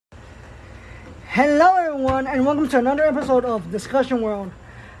Hello, everyone, and welcome to another episode of Discussion World.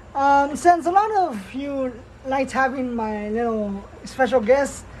 Since a lot of you liked having my little special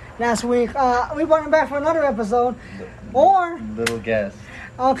guest last week, we brought him back for another episode. Or little guest.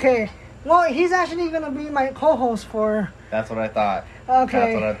 Okay, well, he's actually gonna be my co-host for. That's what I thought. Okay.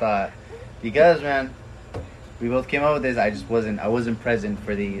 That's what I thought. Because, man, we both came up with this. I wasn't present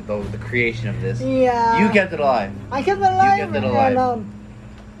for the creation of this. Yeah. You kept it alive. I kept it alive. You kept it alive. And,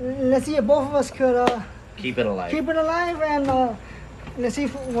 let's see if both of us could keep it alive. Keep it alive, and let's see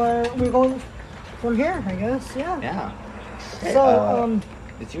where we're going from here. I guess. Yeah. Yeah. Okay, So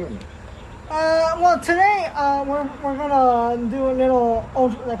it's your. Well, today we're gonna do a little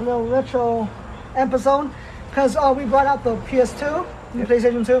retro episode because we brought out the PS2, the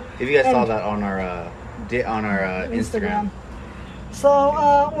PlayStation 2. If you guys saw that on our Instagram. So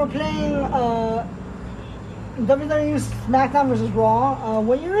we're playing WWE SmackDown vs. Raw.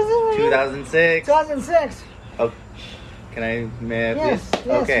 What year is it? 2006. 2006. Oh, can I? May I Yes. please?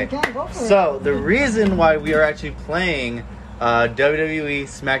 Yes. Okay. You can go for So it. the reason why we are actually playing WWE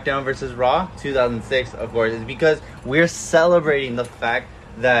SmackDown vs. Raw 2006, of course, is because we're celebrating the fact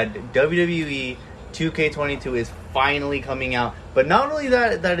that WWE 2K22 is finally coming out. But not only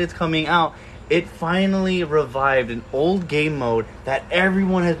that it's coming out, it finally revived an old game mode that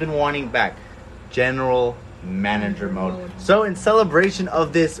everyone has been wanting back. General Manager mode. So in celebration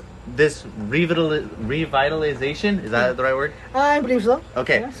of this revitalization, is that the right word? I believe so.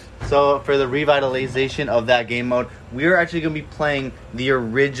 Okay. Yes. So for the revitalization of that game mode, we're actually going to be playing the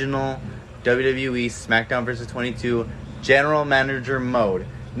original WWE SmackDown vs. 22 General Manager mode.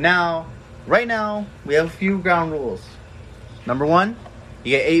 Now, right now, we have a few ground rules. Number one,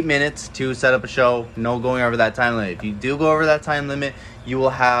 you get 8 minutes to set up a show. No going over that time limit. If you do go over that time limit, you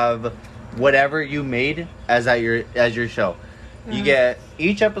will have whatever you made as your show. You get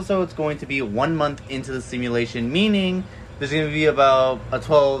each episode's going to be 1 month into the simulation, meaning there's going to be about a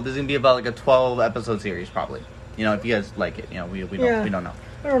 12 episode series probably. You know, if you guys like it, you know, we don't know.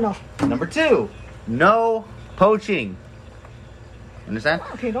 I don't know. Number two, no poaching. Understand?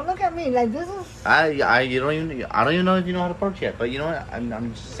 Okay, don't look at me like this is. I don't even know if you know how to poach yet, but you know what?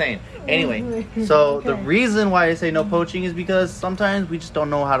 I'm just saying. Anyway, so Okay. the reason why I say no poaching is because sometimes we just don't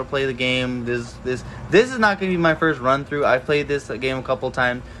know how to play the game. This is not going to be my first run through. I played this game a couple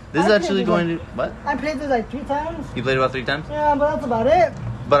times. This is actually going to what? I played this like 3 times. You played about 3 times? Yeah, but that's about it.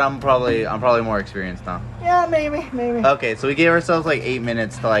 But I'm probably more experienced now. Yeah, maybe. Okay, so we gave ourselves like 8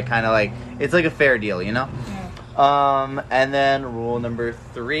 minutes to like kind of like it's like a fair deal, you know? Yeah. And then rule number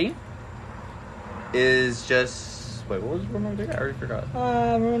 3 is just wait, what was rule number 3? I already forgot.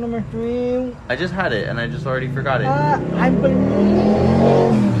 Rule number 3. I just had it and I just already forgot it. I believe.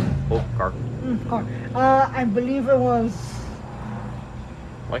 Oh, car. Car. I believe it was.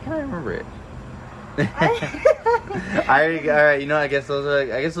 Why can't I remember it? Alright, you know, I guess those are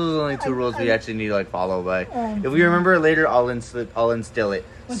only 2 rules we actually need to like follow. But if we remember it later, I'll instill it.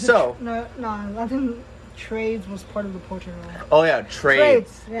 So No, I think trades was part of the poaching rule. oh yeah,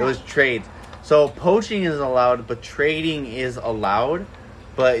 Trades, yeah. It was trades. So poaching is allowed, but trading is allowed.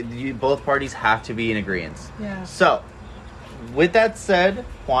 But both parties have to be in agreement. Yeah. So, with that said,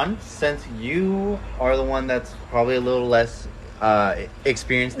 Juan, since you are the one that's probably a little less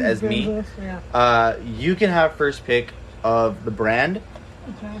experienced as me, Yeah. you can have first pick of the brand.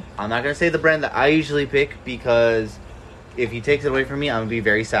 Okay. I'm not going to say the brand that I usually pick because if he takes it away from me, I'm going to be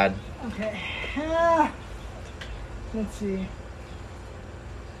very sad. Okay. Let's see.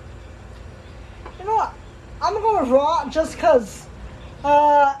 You know what? I'm gonna go with Raw just because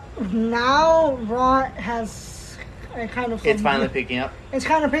now Raw has a kind of. It's finally picking up. It's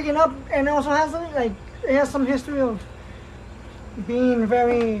kind of picking up, and it also has some history of being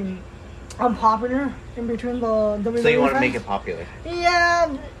very unpopular in between the WWE. So you want to fans. make it popular.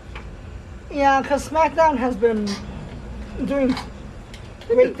 Yeah, because SmackDown has been doing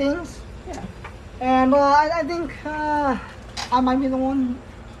great things. Yeah. And I think I might be the one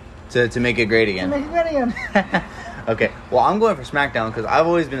To make it great to again. make it good again. Okay, well, I'm going for SmackDown because I've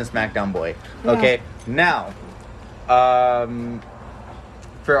always been a SmackDown boy. Yeah. Okay, now,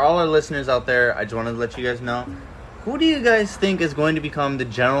 for all our listeners out there, I just wanted to let you guys know, who do you guys think is going to become the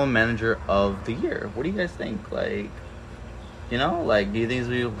general manager of the year? What do you guys think? Like, you know, like, do you think it's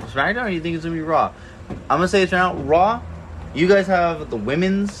going to be SmackDown or do you think it's going to be Raw? I'm going to say it's right now, Raw. You guys have the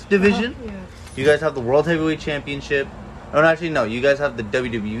women's division. Yeah. You guys have the World Heavyweight Championship. Oh, no, actually, no. You guys have the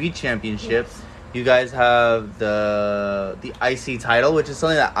WWE Championship. Yes. You guys have the IC title, which is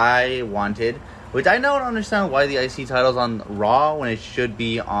something that I wanted. Which I don't understand why the IC title's on Raw when it should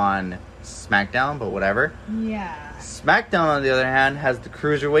be on SmackDown, but whatever. Yeah. SmackDown, on the other hand, has the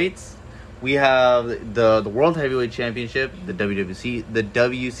cruiserweights, We have the World Heavyweight Championship, the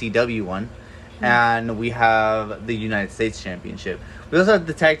WCW one, and we have the United States Championship. We also have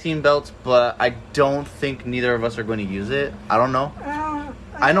the tag team belts, but I don't think neither of us are going to use it. I don't know.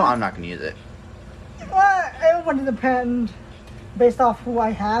 I know I'm not going to use it. Well, it would depend based off who I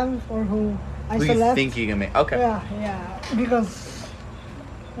have or who I Who select. you think you can make? Okay. Yeah, because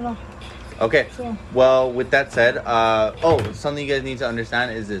you know. Okay. So. Well, with that said, something you guys need to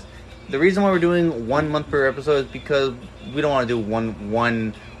understand is this: the reason why we're doing 1 month per episode is because we don't want to do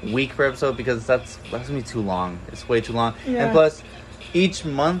one week per episode, because that's gonna be too long. It's way too long. Yeah. And plus, each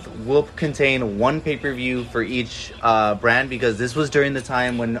month will contain one pay-per-view for each brand, because this was during the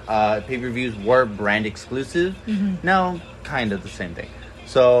time when pay-per-views were brand exclusive. Mm-hmm. Now, kind of the same thing.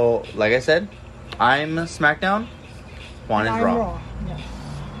 So, like I said, I'm SmackDown. Juan is I'm Raw. Yes.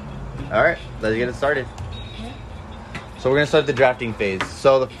 All right, let's get it started. So we're gonna start the drafting phase.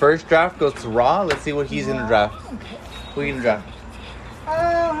 So the first draft goes to Raw. Let's see what he's gonna draft. Okay. Who are you gonna draft?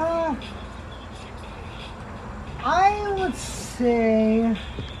 I would say,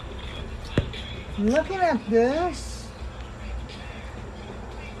 looking at this,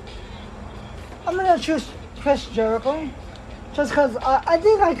 I'm gonna choose Chris Jericho, just because I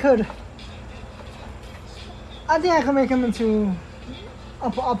think I could make him into a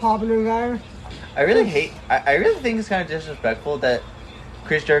popular guy. I really think it's kind of disrespectful that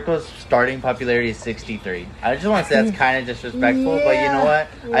Chris Jericho's starting popularity is 63. I just want to say that's kind of disrespectful, but you know what?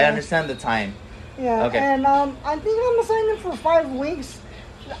 Yeah. I understand the time. Yeah, Okay. and I think I'm gonna sign him for 5 weeks.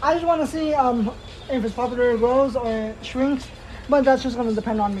 I just want to see if his popularity grows or shrinks, but that's just gonna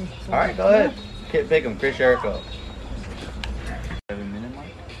depend on me. So, All right, go ahead. Pick him, Chris Jericho. 7-minute mark.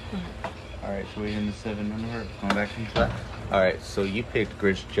 All right, so we're in the 7-minute mark. Going back into that. All right, so you picked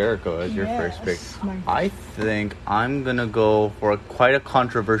Chris Jericho as your first pick. I think I'm gonna go for quite a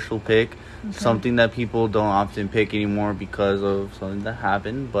controversial pick. Okay. Something that people don't often pick anymore because of something that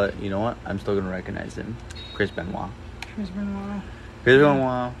happened. But you know what? I'm still gonna recognize him. Chris Benoit. Chris Benoit.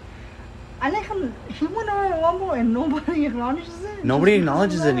 I like him. He won the Royal Rumble and nobody acknowledges it. Nobody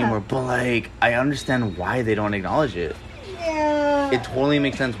acknowledges it anymore. But like, I understand why they don't acknowledge it. Yeah. It totally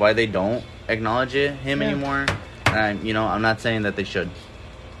makes sense why they don't acknowledge him anymore. And I'm not saying that they should.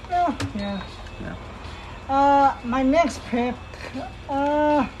 Yeah. My next pick.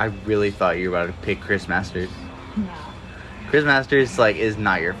 I really thought you were about to pick Chris Masters. Nah. Chris Masters is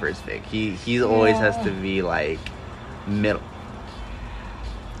not your first pick. He always has to be like middle.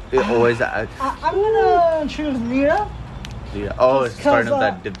 It always. I'm gonna choose Lita. Lita. Oh, it's starting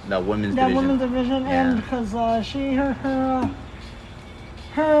up that women's division. Women's division, yeah. And because she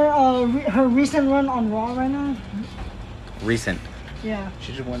her recent run on Raw right now. Recent. Yeah.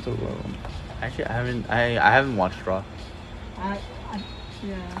 She just went to Raw. Actually, I haven't watched Raw.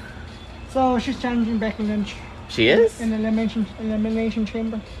 Yeah. So she's challenging Becky Lynch. She is? In the elimination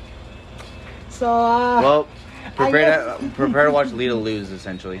chamber. So well, prepare to watch Lita lose,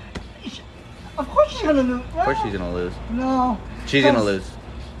 essentially. Of course she's gonna lose. Of course she's gonna lose. No. She's gonna lose.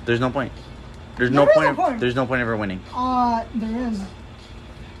 There's no point. There's no point of her winning. There is.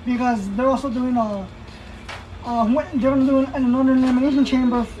 Because they're also doing they're gonna do another elimination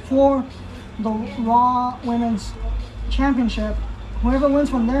chamber for the Raw Women's Championship. Whoever wins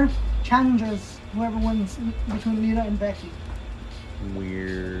from there challenges whoever wins between Lita and Becky.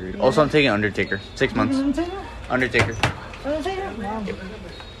 Weird. Yeah. Also, I'm taking Undertaker. 6 months. Undertaker. Wow.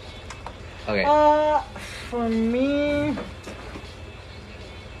 Okay. For me,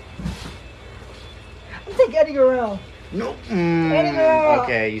 I'm taking Eddie Guerrero. Nope. Eddie Guerrero.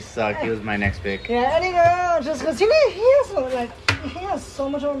 Okay, you suck. He was my next pick. Yeah, Eddie Guerrero, just because he has so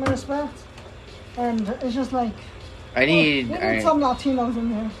much of my respect, and it's just like we need some Latinos in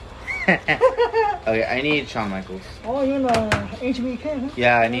there. Okay, I need Shawn Michaels. Oh, you're in the HBK, huh?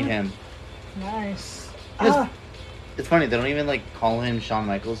 Yeah, I need him. Nice. It's funny, they don't even call him Shawn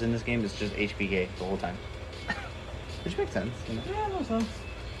Michaels in this game. It's just HBK the whole time. Which makes sense, you know? Yeah, makes sense.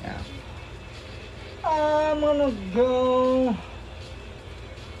 Yeah. I'm gonna go.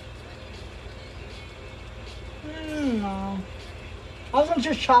 No. I was gonna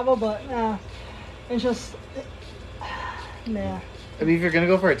choose Chavo, but it's just. Nah. I mean, if you're gonna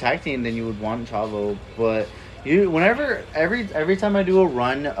go for a tag team, then you would want Chavo. But every time I do a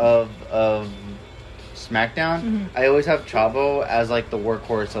run of SmackDown, I always have Chavo as the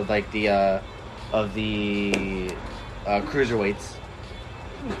workhorse of the cruiserweights.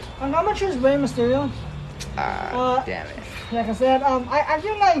 I'm gonna choose Rey Mysterio. Damn it. Like I said, I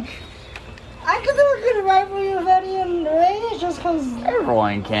feel like I could do a good rivalry with Eddie and Rey just because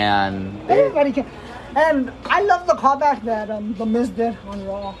Everyone can. everybody can. And I love the callback that The Miz did on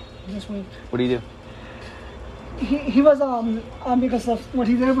Raw. this week. What do you do? He was because of what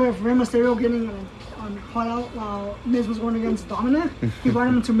he did with Rey Mysterio getting caught out while Miz was going against Dominic. He brought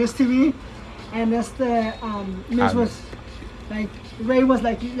him to Miz TV, and that's the Miz was like Rey was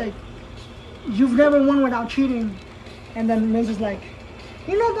like you've never won without cheating, and then Miz was like,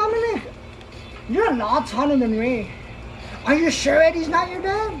 you know, Dominic, you're a lot taller than Rey. Are you sure Eddie's not your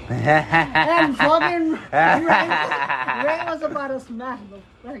dad? And fucking Rey was about to smash him,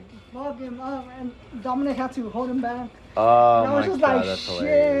 like fucking and Dominic had to hold him back. Oh And I was my just god, like, that's shit.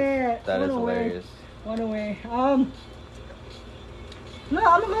 hilarious. That What is a way. hilarious. What a way. No, I'm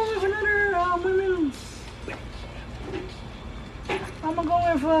gonna go with another women's. I'm gonna go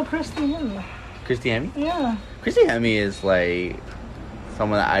with Christy Hemme. Christy Hemme? Yeah. Christy Hemme is like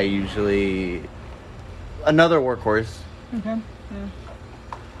someone that I usually another workhorse. Okay. Yeah.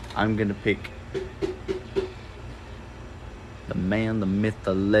 I'm gonna pick the man, the myth,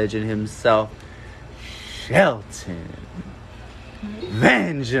 the legend himself, Shelton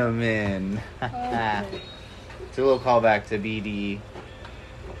Benjamin. Okay. It's a little callback to BD.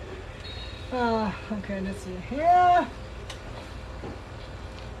 Okay, let's see. Yeah.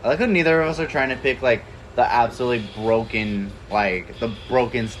 I like how neither of us are trying to pick like the absolutely broken, like the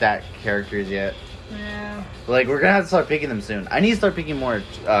broken stat characters yet. Yeah. Like we're gonna have to start picking them soon. I need to start picking more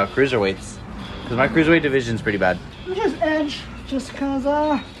cruiserweights because my cruiserweight division's pretty bad. Just Edge, just cause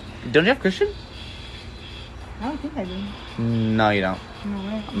Don't you have Christian? I don't think I do. No, you don't. No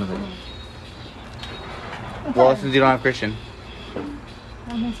way. I'm gonna Okay. Well, since you don't have Christian,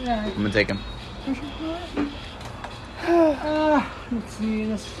 I'm gonna take him. Let's see.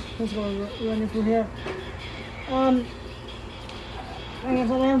 Let's go running through here. I guess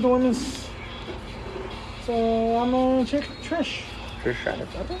I am the women's. So I'm gonna check Trish. Trish Stratus.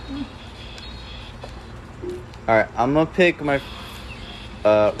 Alright, I'm gonna pick my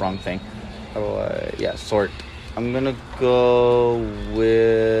wrong thing. Sort. I'm gonna go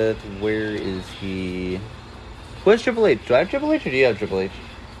with where is he? Where's Triple H? Do I have Triple H or do you have Triple H?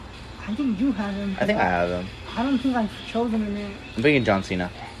 I think you have him. I think I have him. I don't think I've chosen him yet. I'm picking John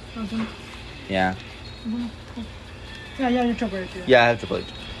Cena. Something. Yeah. Yeah, you're Triple H. Yeah, I have Triple H.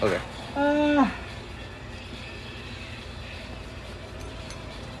 Okay.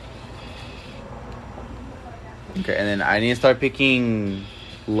 Okay, and then I need to start picking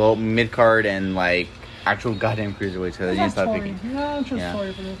low mid card and like actual goddamn cruiserweights because I need to start picking. No, I'm just Yeah.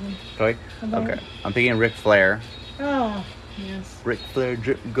 Tory for this one. Toy? Okay. I'm picking Ric Flair. Oh, yes. Ric Flair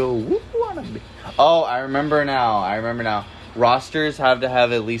drip go whoop wanna be. Oh, I remember now. Rosters have to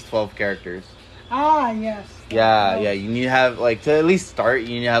have at least 12 characters. Ah, yes. Yeah, you need to have like to at least start.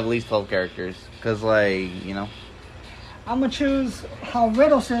 You need to have at least 12 characters because like you know. I'm gonna choose how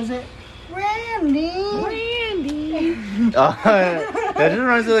Riddle says it. Randy. That just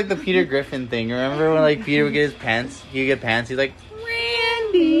reminds me of like the Peter Griffin thing. Remember when like Peter would get his pants? He'd get pants. He's like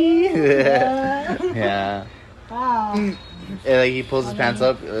Randy. Yeah. Wow. And like he pulls his pants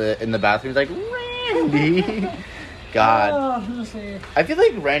up in the bathroom. He's like Randy. God. Oh, let's see. I feel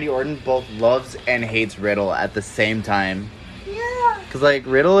like Randy Orton both loves and hates Riddle at the same time. Yeah. Cause like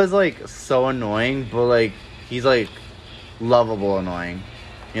Riddle is like so annoying, but like he's like lovable annoying.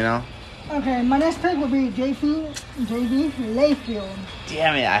 You know? Okay, my next pick would be JB Layfield.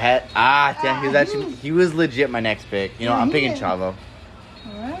 Damn it! He was legit my next pick. You know, Yeah, I'm he picking is. Chavo.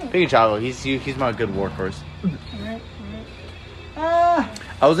 Alright. Picking Chavo. He's my good workhorse. Alright. I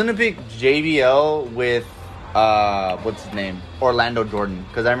was gonna pick JBL with what's his name? Orlando Jordan,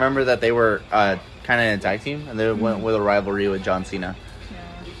 because I remember that they were kind of in a tag team and they went with a rivalry with John Cena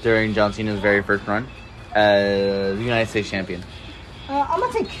during John Cena's very first run as United States champion. I'm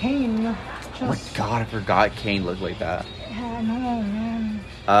gonna take Kane. Oh my god, I forgot Kane looked like that. Yeah, no, man.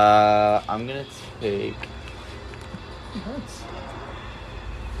 I'm gonna take. It hurts.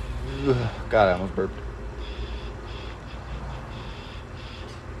 God, I almost burped.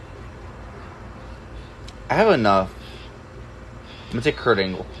 I have enough. I'm gonna take Kurt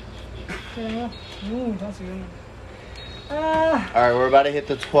Angle. Yeah. Ooh, that's a good one. Alright, we're about to hit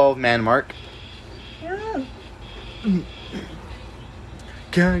the 12-man mark. Yeah.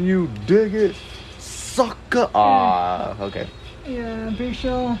 Can you dig it? Sucker! Aw, okay. Yeah, Big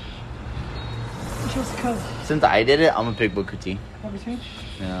Show. Just cause. Since I did it, I'm gonna pick Booker T. Obviously.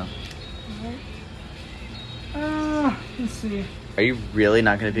 Yeah. Alright. Let's see. Are you really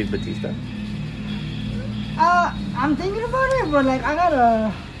not gonna pick Batista? I'm thinking about it, but like, I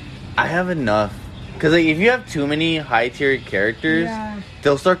gotta. I have enough. Cause like, if you have too many high-tier characters, Yeah.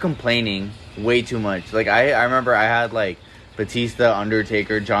 they'll start complaining way too much. Like, I remember I had like Batista,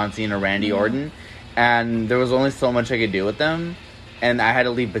 Undertaker, John Cena, Randy Orton, and there was only so much I could do with them. and I had to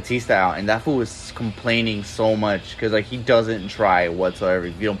leave Batista out, and that fool was complaining so much because like he doesn't try whatsoever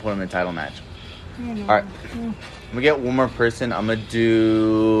if you don't put him in a title match. All right, I'm gonna get one more person. I'm gonna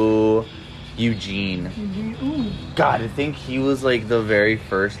do Eugene. Ooh. God, I think he was like the very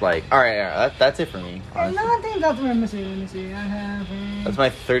first. Like, all right, that's it for me. And I think that's what I'm missing. Let me see. I have. That's my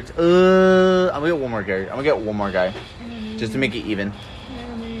third. I'm gonna get one more guy. I'm gonna get one more guy, just to make it even.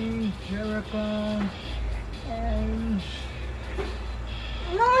 Jericho, and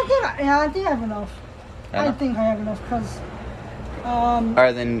no, I think I have enough. I think I have enough because. All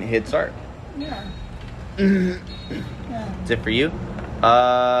right, then hit start. Yeah. That's it for you.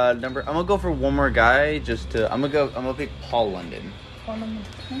 I'm gonna go for one more guy. I'm gonna pick Paul London. Paul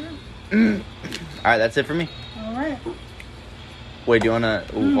London. All right, that's it for me. All right. Wait, do you wanna?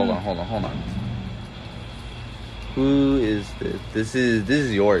 Ooh, hold on. Who is this? This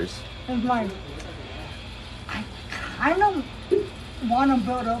is yours. It's mine. I kind of want to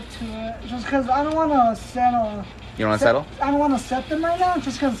build up to it just because I don't want to settle. You don't want to settle? I don't want to set them right now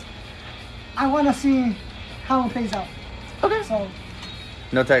just because I want to see how it plays out. Okay. So.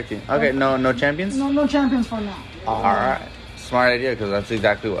 No tag team. Okay, no champions? No champions for now. All right. Smart idea, because that's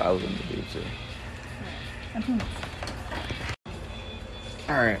exactly what I was going to do, too.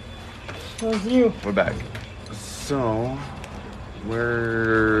 All right. So it's you. We're back. So,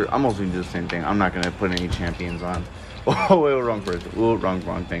 I'm also going to do the same thing. I'm not going to put any champions on. Oh, wait, wrong person. Oh, wrong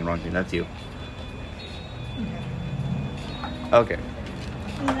thing. That's you. Okay.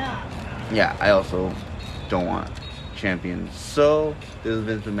 Yeah, I also don't want champions. So, this is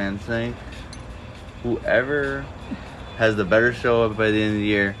Vince McMahon saying, whoever has the better show up by the end of the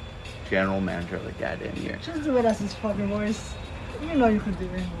year, general manager of the goddamn year. Just do it as his fucking voice. You know you can do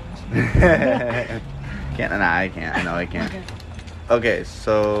it. Can't. Nah, I can't. I know I can't. Okay,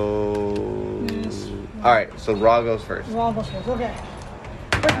 so... Yes. Alright, so Raw goes first. Raw goes first. Okay.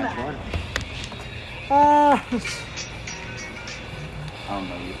 First match. I don't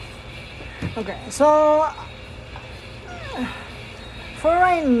know you. Okay, so... For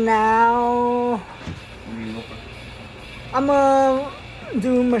right now... I'm gonna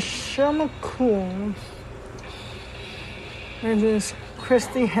do Michelle McCool versus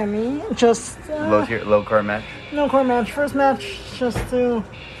Christy Hemme. Just low card match. No card match. First match, just to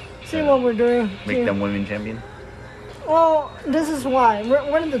see what we're doing. Make them women champion. Well, this is why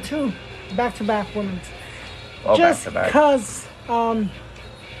we're in the two back-to-back women's. Oh, just back-to-back. Because I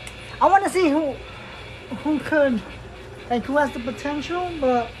want to see who could, like, who has the potential,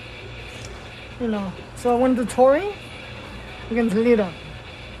 but you know. So I went to Tori against Lita.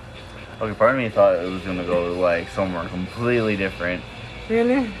 Okay, part of me thought it was gonna go like somewhere completely different.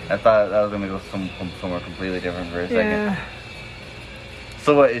 Really? I thought that was gonna go somewhere completely different for a second. Yeah.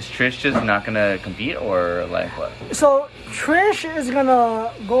 So what, is Trish just not gonna compete, or like what? So Trish is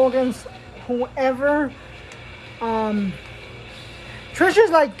gonna go against whoever. Trish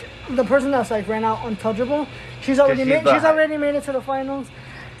is like the person that's like right now untouchable. She's already made it to the finals.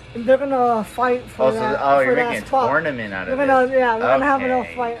 They're gonna fight for that. You're that making spot. a tournament out of We're this. gonna have a little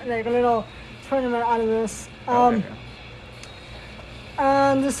fight, like a little tournament out of this. Okay.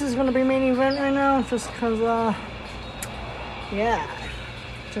 And this is gonna be main event right now, just cause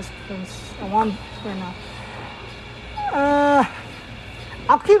just cause I want right now.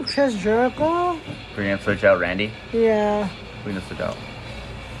 I'll keep Chris Jericho. We're gonna switch out Randy. Yeah. We're gonna switch out.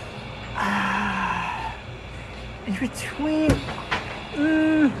 In between.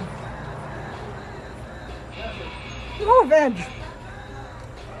 More of Edge.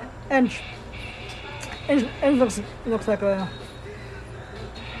 Edge looks like a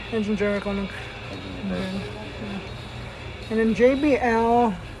Edge and Jericho. And then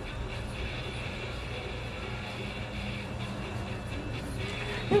JBL.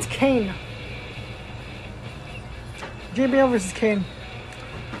 It's Kane. JBL versus Kane.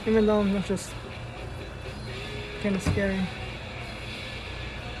 Even though that's just kind of scary.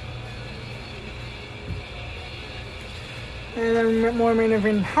 And then more main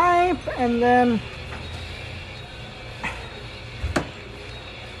event hype, and then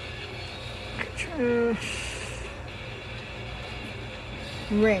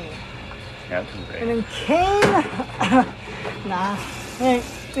Ray. Yeah, it's great. And then Kane. Nah. Hey,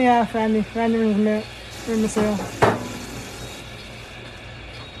 yeah, Randy Mysterio.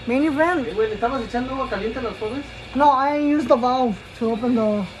 Main event. Güey, ¿le estabas echando agua caliente a las flores? No, I used the valve to open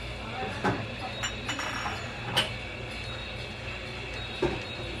the.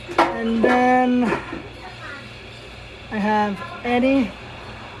 And then I have Eddie.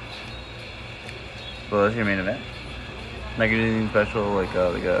 Well, that's your main event. Not gonna do anything special, like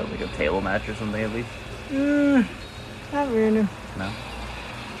a table match or something at least. Not really. No.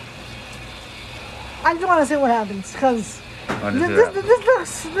 I just want to see what happens because Wanna see what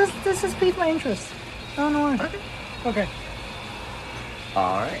happens? this has piqued my interest. I don't know why. Okay.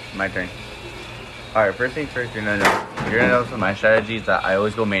 Alright, my turn. Alright, first things first, you're gonna notice my strategy is that I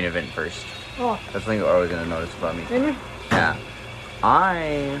always go main event first. Oh, That's something you're always gonna notice about me. maybe? Yeah.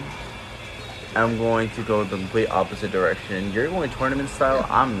 I am going to go the complete opposite direction. You're going tournament style.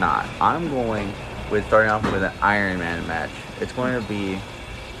 I'm not. I'm going with starting off with an Iron Man match. It's going to be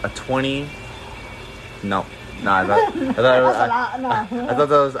a 20. No. No, I thought it was, That's a lot. No. I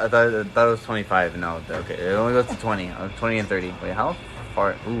thought it was 25. No, okay. It only goes to 20. 20 and 30. Wait, how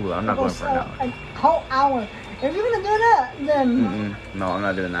far? Ooh, I'm not going for an hour. A whole hour. If you're gonna do that, then No, I'm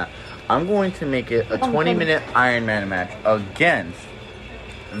not doing that. I'm going to make it a 20-minute Iron Man match against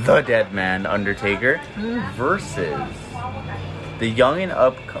the Dead Man Undertaker versus the young and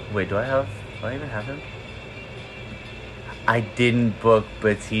up. Wait, do I even have him? I didn't book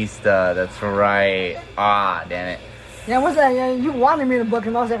Batista. That's right. Ah, damn it. yeah, what's that? Yeah, you wanted me to book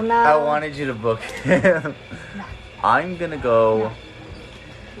him. I was like, nah. I wanted you to book him. I'm gonna go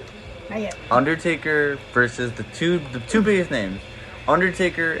Not yet. Undertaker versus the two biggest names,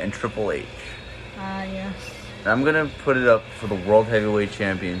 Undertaker and Triple H. Yes. And I'm gonna put it up for the World Heavyweight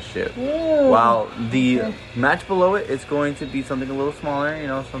Championship. Ooh. While the Okay. match below it is going to be something a little smaller,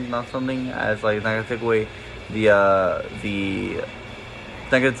 not something as like it's not gonna take away it's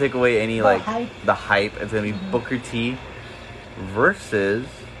not gonna take away any the hype. It's gonna be Booker T versus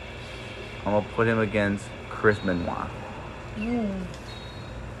I'm gonna put him against Chris Benoit. Mm.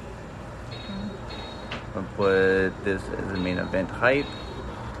 I'm gonna put this as the main event hype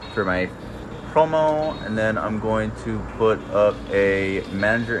for my promo, and then I'm going to put up a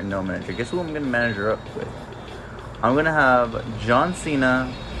manager and no manager. Guess who I'm gonna manager up with? I'm gonna have John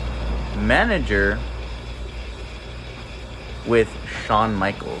Cena manager with Shawn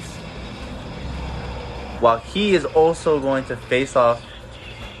Michaels, while he is also going to face off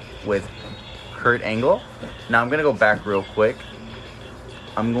with Kurt Angle. Now I'm gonna go back real quick.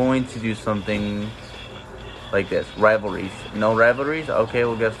 I'm going to do something like this. Rivalries. No rivalries? Okay,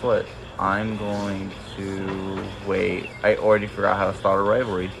 well guess what? I'm going to wait. I already forgot how to start a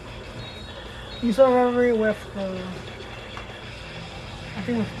rivalry. You saw rivalry with I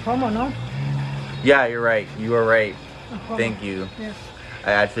think with promo, no? Yeah, you're right. You are right. Promo. Thank you. Yes.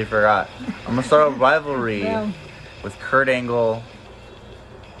 I actually forgot. I'm gonna start a rivalry Yeah. with Kurt Angle,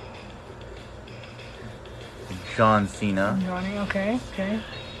 John Cena, Johnny, okay.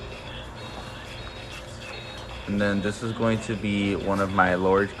 and then this is going to be one of my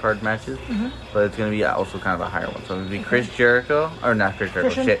lower card matches, but it's gonna be also kind of a higher one. So it's gonna be Chris Jericho, or not Chris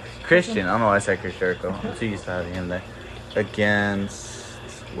Jericho, Christian? shit, Christian. I don't know why I said Chris Jericho. I'm too used to having him there. Against,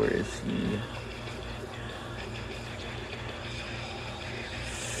 where is he?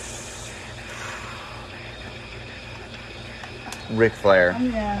 Ric Flair.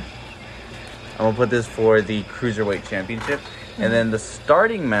 Yeah. I'm gonna put this for the Cruiserweight Championship. And then the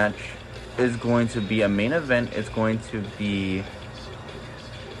starting match is going to be a main event. It's going to be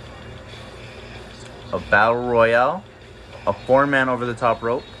a battle royale, a 4-man over the top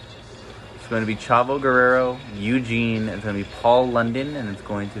rope. It's going to be Chavo Guerrero, Eugene, it's going to be Paul London, and it's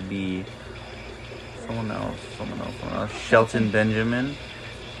going to be someone else. Shelton Benjamin.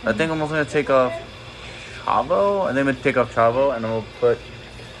 I think I'm also going to take off Chavo. I think I'm going to take off Chavo, and I'm going to put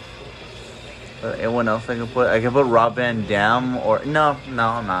anyone else I can put. I can put Rob Van Dam, or no, I'm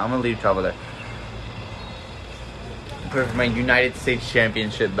not. I'm going to leave Chavo there. Put it for my United States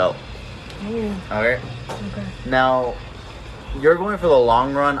Championship belt. Ooh, Alright? okay. Now, you're going for the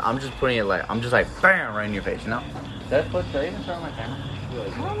long run. I'm just putting it like, I'm just like, bam, right in your face, you know? Did I even put on my timer?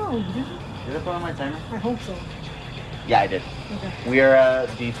 I don't know. Did I put on my timer? I hope so. Yeah, I did. Okay. We are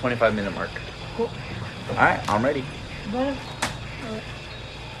at the 25-minute mark. Cool. Alright, I'm ready. Got it?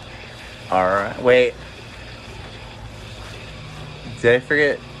 Alright, wait. Did I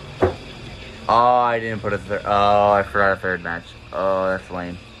forget? Oh, I didn't put a third. Oh, I forgot a third match. Oh, that's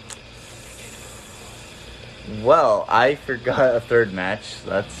lame. Well, I forgot a third match.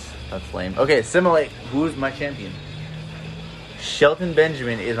 That's lame. Okay, simulate. Who's my champion? Shelton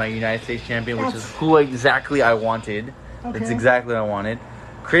Benjamin is my United States champion, which is who exactly I wanted. Okay. That's exactly what I wanted.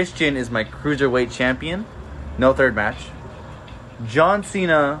 Christian is my cruiserweight champion. No third match. John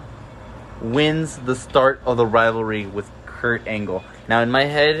Cena wins the start of the rivalry with Kurt Angle. Now, in my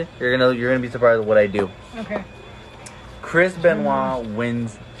head, you're gonna be surprised at what I do. Okay. Chris Benoit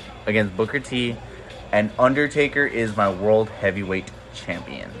wins against Booker T, and Undertaker is my World Heavyweight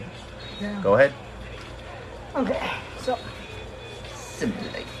Champion. Yeah. Go ahead. Okay. So,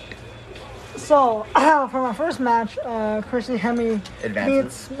 Simulate. So for my first match, Christy Hemme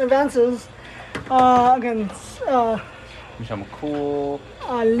advances against Michelle McCool.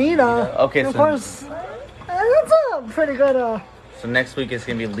 Lita. Okay, of so- course, that's a pretty good. So next week it's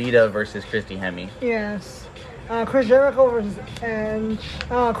gonna be Lita versus Christy Hemme. Yes. Chris Jericho and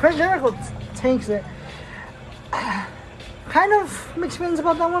Chris Jericho takes it. Kind of mixed feelings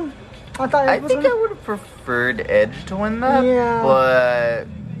about that one. I think I would have preferred Edge to win that. Yeah. But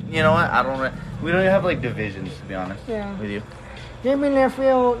you know what? I don't. We don't have like divisions, to be honest. Yeah. With you, Jamie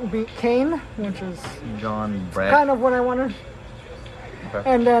Nairfield beat Kane, which is John Brett. kind of what I wanted. Okay.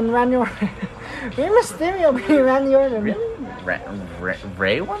 And then Randy Orton. Rey Mysterio beat Randy Orton. Really?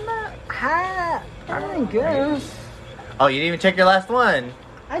 Ray won that? I guess. Oh, you didn't even check your last one.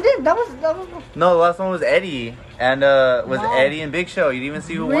 I did. That was. No, the last one was Eddie, and was Wow. Eddie and Big Show. You didn't even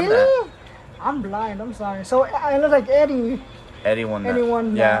see who won that. Really? I'm blind. I'm sorry. So I look like Eddie. Eddie won that. Eddie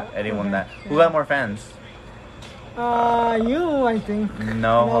won Yeah, that. Eddie won Okay. that. Who Yeah. got more fans? You, I think.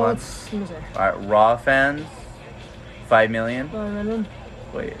 No, hold on. Let me see. All right, Raw fans, 5 million. Really?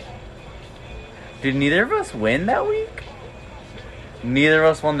 Wait, did neither of us win that week? Neither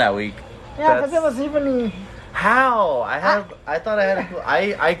of us won that week. Yeah, because That's- it was evenly. How? I thought I had.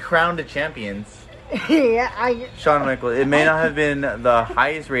 I crowned the champions. Yeah, Shawn Michaels. It may not have been the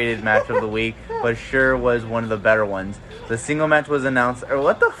highest rated match of the week, but sure was one of the better ones. The single match was announced. Or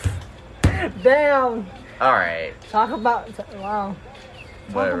what the? Damn. All right. Talk about. Wow.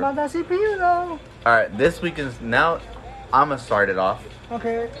 Talk Whatever. about that CPU though. All right. This week is now. I'm gonna start it off.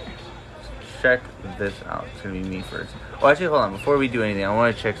 Okay. Check this out. It's gonna be me first. Oh, actually, hold on. Before we do anything, I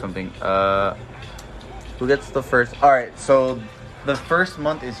want to check something. Who gets the first? All right. So the first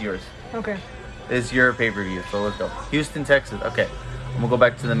month is yours. Okay. Is your pay-per-view. So let's go. Houston, Texas. Okay. I'm gonna go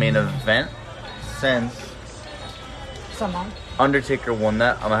back to the main event. Since Somehow. Undertaker won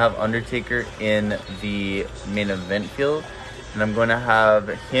that, I'm gonna have Undertaker in the main event field, and I'm gonna have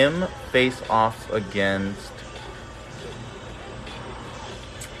him face off against.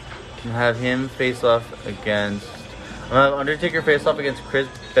 I'm gonna have him face off against. I'm gonna have Undertaker face off against Chris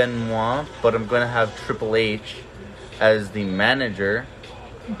Benoit, but I'm gonna have Triple H as the manager.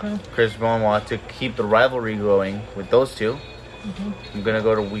 Okay. Chris Benoit to keep the rivalry going with those two. I'm gonna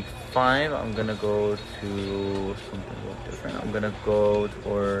go to week 5. I'm gonna go to something a little different. I'm gonna go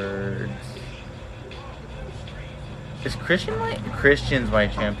towards. Is Christian's my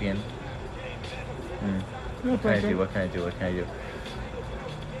champion? What can I do? What can I do? What can I do?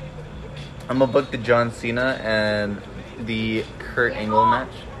 I'm gonna book the John Cena and the Kurt Angle match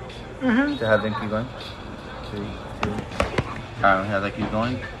to have them keep going. 3, 2. Alright, have that keep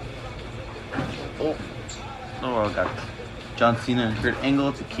going. Oh, I got this. John Cena and Kurt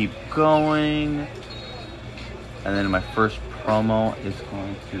Angle to keep going. And then my first promo is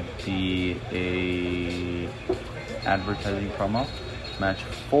going to be a advertising promo. Match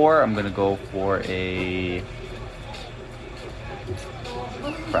 4, I'm gonna go for a.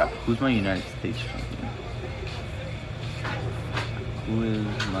 Crap, who's my United States champion? Who is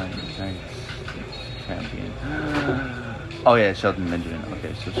my United States champion? Oh yeah, Shelton Benjamin.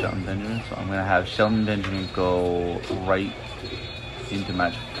 Okay, so Shelton Benjamin. So I'm gonna have Shelton Benjamin go right into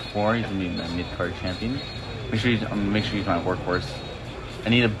match 4. He's gonna be my mid-card champion. Make sure he's my workhorse. I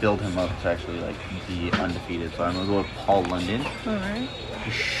need to build him up to actually like be undefeated. So I'm gonna go with Paul London. Alright.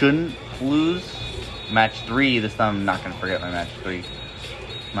 He shouldn't lose. Match 3. This time I'm not gonna forget my match 3.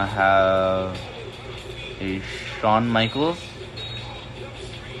 I'm gonna have a Shawn Michaels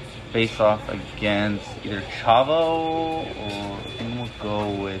face off against either Chavo or I think we'll go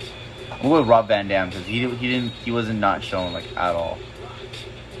with Rob Van Dam because he wasn't not shown like at all.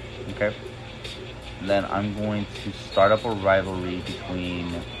 Okay. Then I'm going to start up a rivalry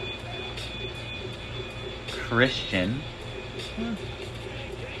between Christian.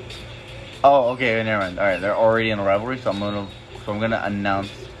 Oh, okay, never mind. All right, they're already in a rivalry, so I'm gonna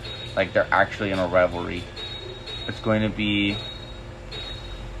announce like they're actually in a rivalry. It's going to be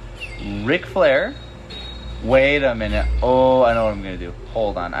Ric Flair. Wait a minute. Oh, I know what I'm gonna do.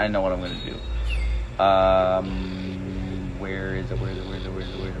 Hold on, I know what I'm gonna do. Where is it?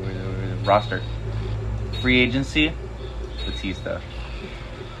 Roster. Free agency. Batista.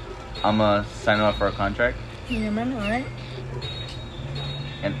 I'm gonna sign him up for a contract. Yeah, man. Alright.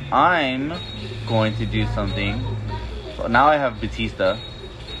 And I'm going to do something. So now I have Batista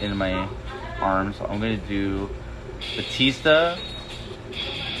in my arms. So I'm going to do Batista.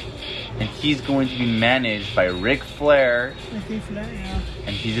 And he's going to be managed by Ric Flair. Yeah.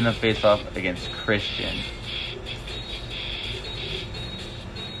 And he's going to face off against Christian.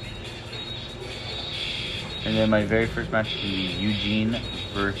 And then my very first match is going to be Eugene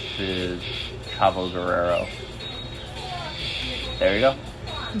versus Chavo Guerrero. There you go.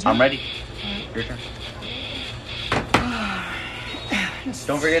 I'm ready. Your turn.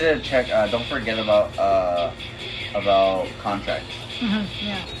 Don't forget to check. Don't forget about contracts.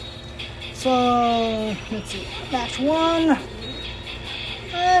 Yeah. So let's see. Match 1.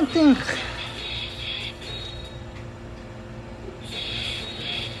 I think.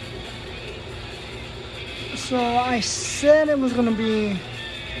 So I said it was gonna be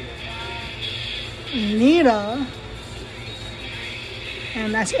Lita,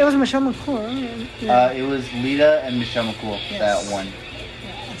 and it was Michelle McCool. Right? Yeah. It was Lita and Michelle McCool that won.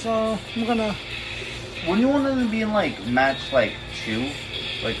 Yeah. So I'm gonna. Wouldn't you want them to be in like match 2,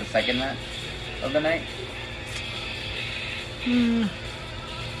 like the second match of the night?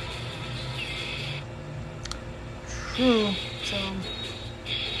 True. So.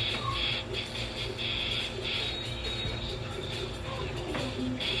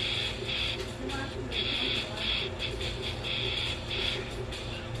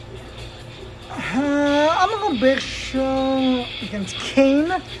 I'm gonna go Big Show against Kane.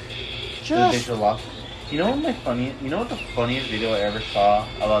 The Big Show lost. You know what the funniest video I ever saw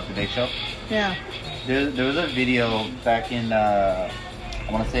about the Big Show? Yeah. There was a video back in I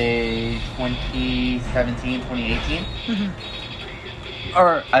want to say 2017, 2018.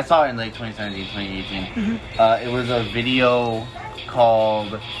 Or I saw it in like 2017, 2018. It was a video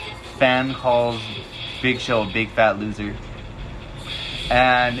called "Fan Calls Big Show Big Fat Loser."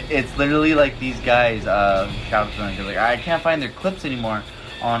 And it's literally like these guys, shout out to them, 'cause like I can't find their clips anymore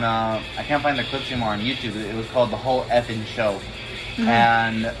on YouTube. It was called The Whole Effing Show.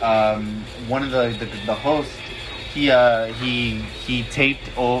 And one of the hosts, he taped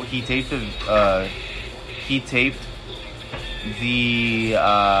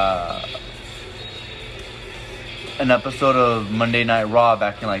an episode of Monday Night Raw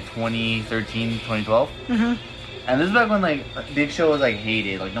back in like 2013, 2012. And this is back when like Big Show was like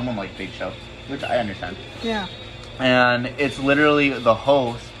hated, like no one liked Big Show, which I understand. Yeah. And it's literally the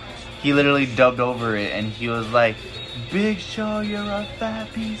host. He literally dubbed over it, and he was like, "Big Show, you're a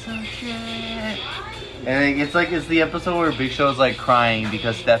fat piece of shit." And it's the episode where Big Show's like crying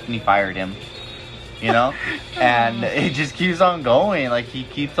because Stephanie fired him, you know. And it just keeps on going. Like he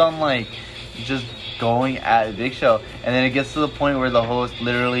keeps on like just going at Big Show, and then it gets to the point where the host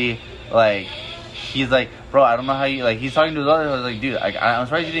literally like. He's like, "Bro, I don't know how you," like, he's talking to his other, I was like, "Dude, I'm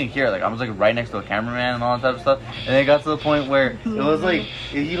surprised you didn't hear it." Like, I was, like, right next to a cameraman and all that type of stuff. And then it got to the point where it was, like,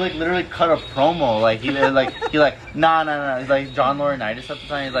 he, like, literally cut a promo. Like, he nah. He's like, John Laurinaitis at the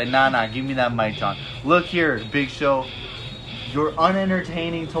time. He's like, nah, give me that mic, John. Look here, Big Show. You're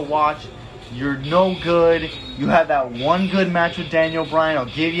unentertaining to watch. You're no good. You had that one good match with Daniel Bryan. I'll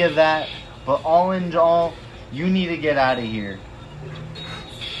give you that. But all in all, you need to get out of here.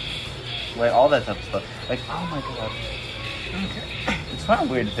 Like, all that type of stuff. Like, oh my god. Okay. It's kind of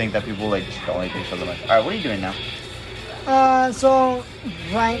weird to think that people, like, just don't like each other much. Alright, what are you doing now? So,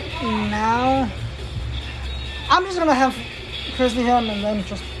 right now, I'm just gonna have Christy Him and then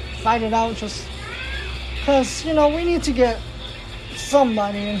just fight it out, just because, you know, we need to get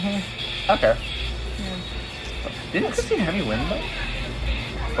somebody in here. Okay. Yeah. Didn't Christy Hemme win, though?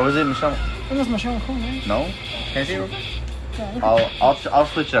 Or was it Michelle? It was Michelle McCool, right? No? Can I see it real quick? Yeah. I'll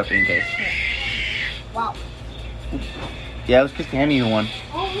switch it up in case. Wow. Yeah, it was Christy Hemme who won.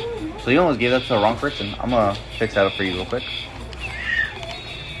 So you almost gave that to the wrong person. I'm gonna fix that up for you real quick.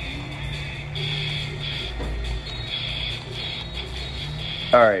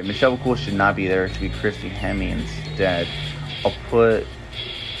 Alright, Michelle McCool should not be there. It should be Christy Hemme instead. I'll put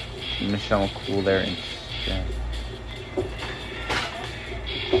Michelle McCool there instead.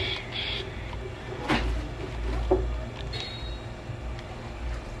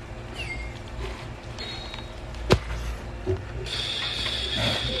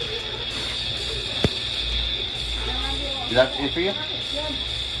 Is that it for you? Is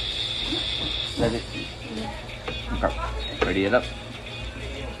that it? Okay. Ready it up.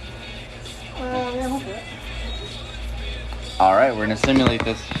 Yeah, hopefully. Alright, we're gonna simulate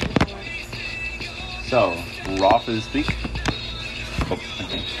this. So, Raw for this week. Oh,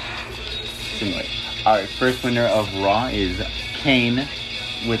 okay. Simulate. Alright, first winner of Raw is Kane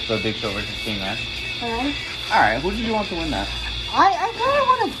with the Big Show versus Kane match. Alright, who did you want to win that? I kind of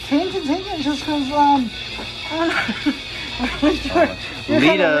wanted Kane to take it just because,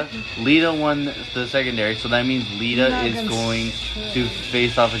 Lita won the secondary, so that means Lita is going to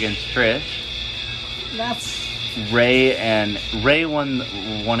face off against Trish. That's Ray won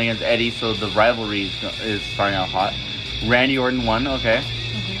against Eddie, so the rivalry is starting out hot. Randy Orton won, okay,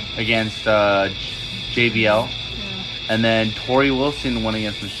 against JBL, And then Tori Wilson won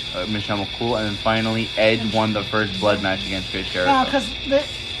against Michelle McCool. And then finally, Edge won the first blood match against Chris Jericho. Yeah, because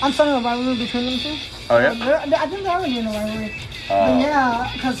I'm starting a rivalry between them two. Oh, yeah? I think they're already in a rivalry. Oh.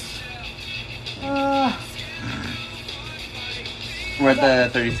 Yeah, because... We're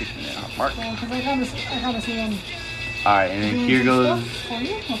at the 36-minute mark. Because I kind of see them... Alright, and then here goes... For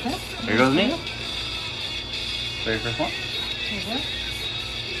you? Okay. Here goes me. Very first one. Okay.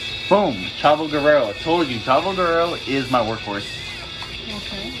 Boom. Chavo Guerrero. I told you, Chavo Guerrero is my workhorse.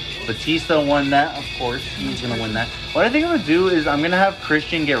 Okay. Batista won that, of course. He's going to win that. What I think I'm going to do is I'm going to have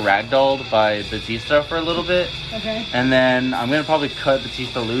Christian get ragdolled by Batista for a little bit. Okay. And then I'm going to probably cut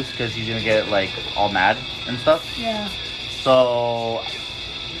Batista loose because he's going to get, like, all mad and stuff. Yeah. So,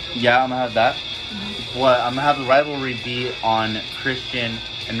 yeah, I'm going to have that. What I'm going to have the rivalry be on Christian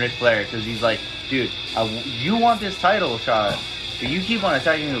and Ric Flair because he's like, dude, you want this title shot. But you keep on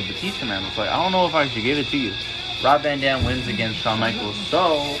attacking me with Batista, man. It's like, I don't know if I should give it to you. Rob Van Dam wins against Shawn Michaels.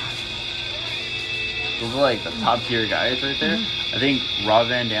 So, those are like the top tier guys right there. I think Rob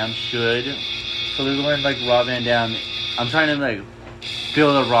Van Dam should. So they're going like Rob Van Dam. I'm trying to like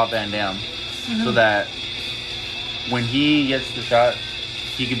build a Rob Van Dam so that when he gets the shot,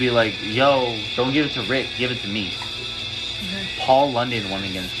 he could be like, yo, don't give it to Rick, give it to me. Paul London won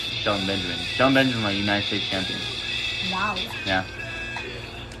against Shelton Benjamin. Shelton Benjamin, my United States champion. Wow. Yeah.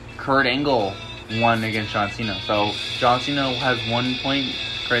 Kurt Angle won against John Cena. So John Cena has 1 point.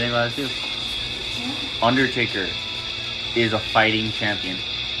 Kurt Angle has 2. Undertaker is a fighting champion.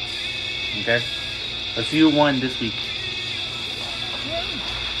 Okay? Let's see who won this week.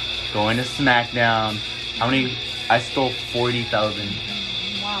 Going to SmackDown. How many? I stole 40,000.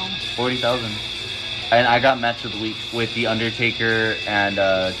 Wow. 40,000. And I got match of the week with The Undertaker and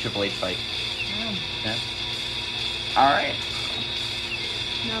Triple H fight. Wow. Yeah. Alright.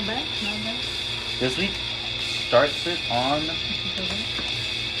 Not bad. Not bad. This week starts it on...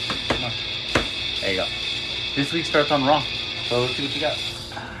 Come on. There you go. This week starts on Raw. So let's see what you got.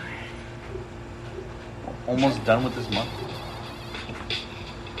 Almost done with this month.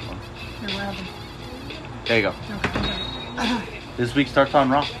 Yeah, what happened? There you go. Okay. This week starts on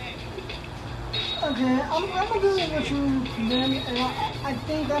Raw. Okay, I'm gonna do it with you then. And I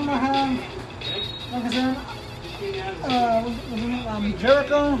think I'm gonna have, like I said,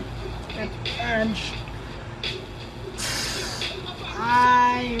 Jericho and Edge.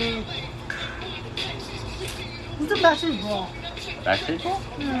 Who's the Backstage Brawl? Backstage Brawl?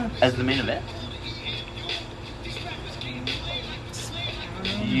 Yeah. As the main event?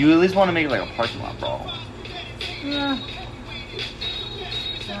 You at least want to make it like a parking lot brawl. Yeah.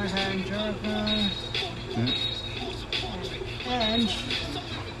 So I had Jericho and Edge.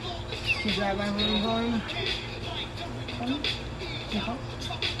 Keep that rivalry going.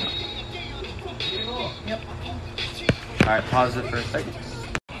 Yep. Alright, pause it for a second.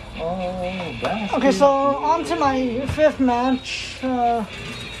 Okay, so on to my fifth match.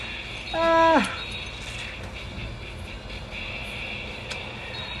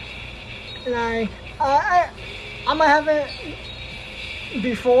 Like, I might have it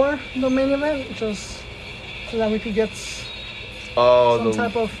before the main event, just so that we could get some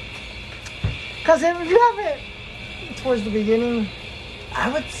type of. Because if you have it towards the beginning, I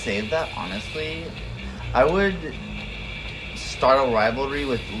would say that honestly, I would start a rivalry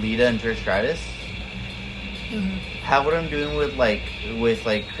with Lita and Trish Stratus. Have what I'm doing with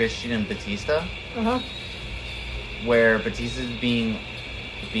Christian and Batista, where Batista's being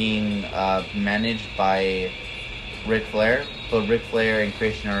managed by Ric Flair, but Ric Flair and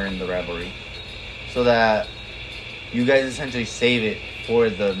Christian are in the rivalry, so that you guys essentially save it for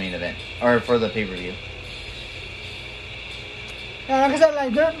the main event or for the pay-per-view. and like I said,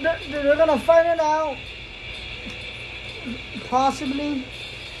 like they're gonna fight it out, possibly.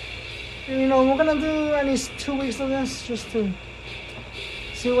 You know, we're gonna do at least 2 weeks of this just to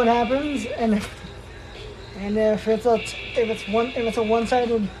see what happens, and if it's a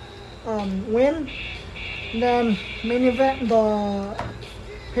one-sided win, then main event, the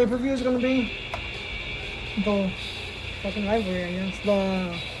pay-per-view is gonna be the fucking rivalry, I guess,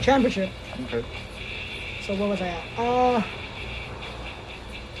 the championship. Okay. So what was I at?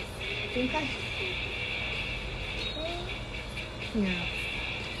 Think I? Yeah.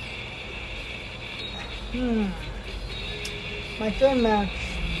 My third match.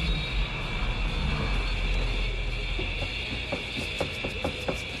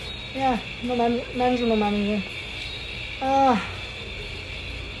 Yeah, no manager.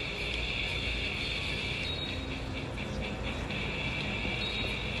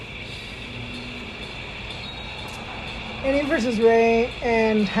 Eddie versus Ray,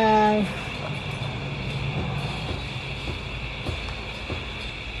 and have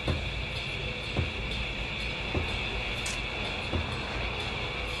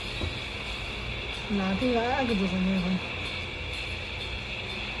No, I think I could do something different.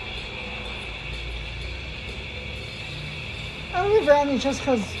 I don't give Randy just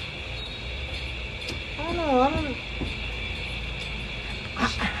because. I don't know.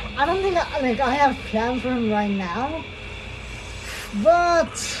 I don't think I have plans for him right now.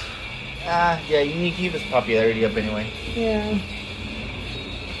 But Yeah, you need to keep his popularity up anyway. yeah.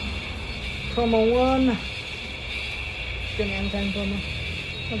 Promo 1. Good M10 promo.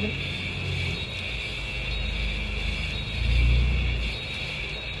 Okay.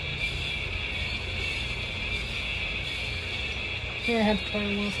 Yeah, I had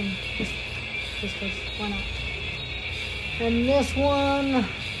Torrin Wilson. Just because, why not? And this one.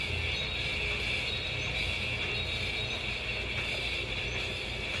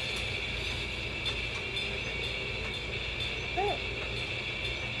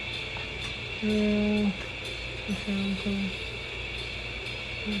 Okay, okay.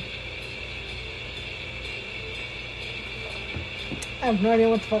 I have no idea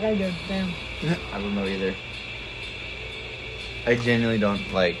what the fuck I did. Damn. I don't know either. I genuinely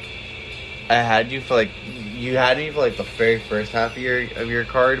don't like. I had you for like, you had me for like the very first half of your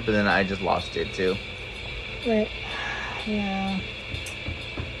card, but then I just lost it too. Wait. Yeah.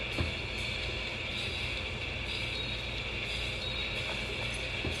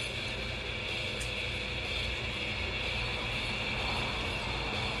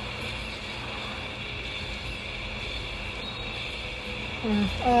 You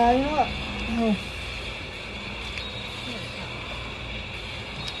know what? Oh.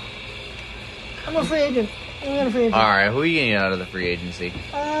 I'm a free agent. I'm gonna free agent. All right, who are you getting out of the free agency?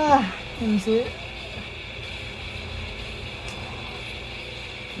 Let me see.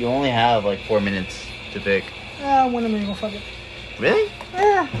 You only have like 4 minutes to pick. William Regal, fuck it. Really?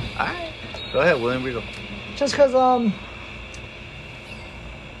 Yeah, All right, go ahead, William Regal. just cause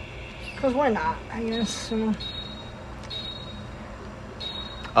cause why not? I guess. You know.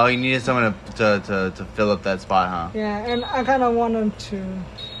 Oh, you needed someone to fill up that spot, huh? Yeah, and I kind of wanted to.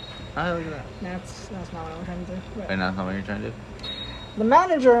 Oh, look at that. That's not what I'm trying to do. But Wait, that's not what you're trying to do? the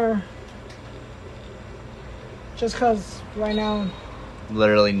manager, just cause right now.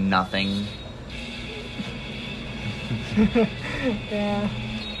 Literally nothing. Yeah.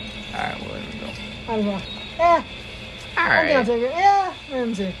 All right, William Regal. I don't know. Yeah. All I'm gonna right. take it. Yeah. Let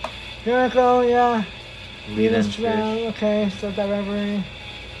me see. Jericho. Yeah. Lead Venus and Brown, Trish. okay, so that referee.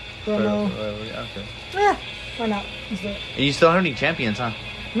 Bruno. Okay. Yeah, why not? Let's do it. And you still don't have any champions, huh?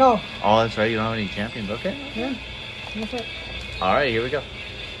 No. Oh, that's right. You don't have any champions. Okay. Yeah. That's it. All right, here we go.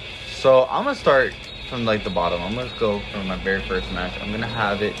 So I'm gonna start from like the bottom. I'm gonna go from my very first match. I'm gonna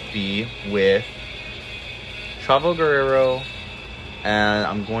have it be with Chavo Guerrero, and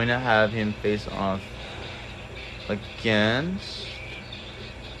I'm going to have him face off against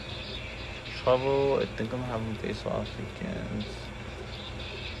Chavo. I think I'm gonna have him face off against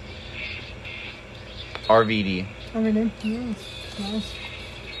RVD. Everything. Yes. Nice.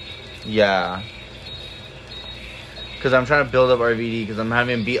 Yeah. Because I'm trying to build up RVD because I'm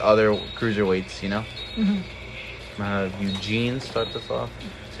having him beat other cruiserweights, you know? Mm-hmm. I'm going to have Eugene start this off,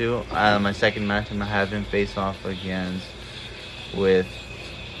 too. My second match, I'm going to have him face off against with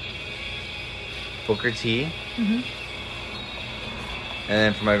Booker T. Mm-hmm. And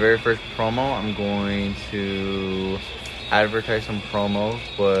then for my very first promo, I'm going to advertise some promos,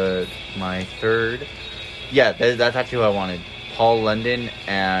 but my third... Yeah, that's actually what I wanted. Paul London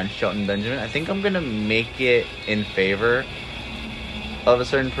and Shelton Benjamin. I think I'm going to make it in favor of a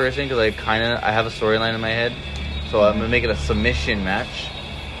certain person because I have a storyline in my head. So I'm going to make it a submission match.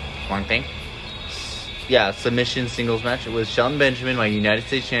 One thing. Yeah, submission singles match. It was Shelton Benjamin, my United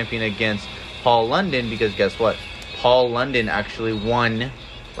States champion, against Paul London because guess what? Paul London actually won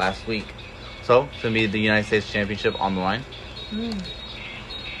last week. So it's going to be the United States Championship on the line. Mm.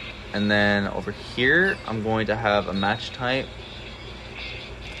 And then over here, I'm going to have a match type.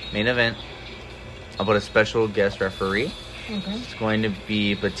 Main event. I'll put a special guest referee. Okay. It's going to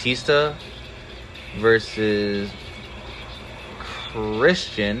be Batista versus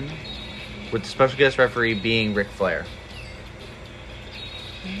Christian, with the special guest referee being Ric Flair.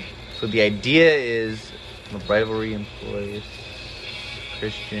 Okay. So the idea is the rivalry in place.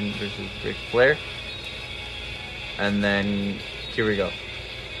 Christian versus Ric Flair. And then here we go.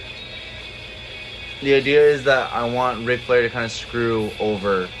 The idea is that I want Ric Flair to kind of screw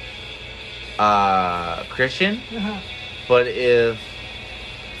over Christian, Uh-huh. but if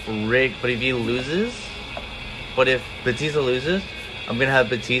he loses, but if Batista loses, I'm gonna have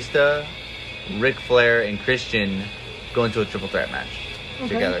Batista, Ric Flair, and Christian go into a triple threat match Okay.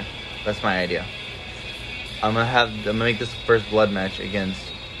 together. That's my idea. I'm gonna make this first blood match against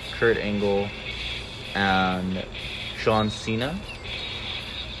Kurt Angle and John Cena.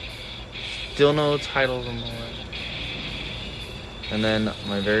 Still no titles on the way. And then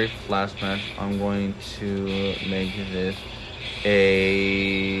my very last match, I'm going to make this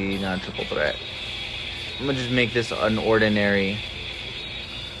not a triple threat. I'm gonna just make this an ordinary.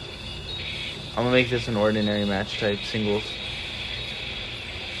 I'm gonna make this an ordinary match type singles.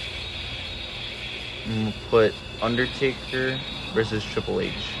 I'm gonna put Undertaker versus Triple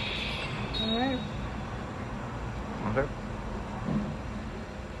H. Alright. Okay.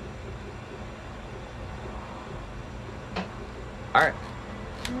 Alright.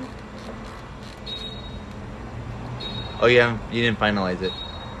 Oh yeah, you didn't finalize it.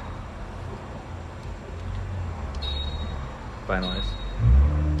 Finalize.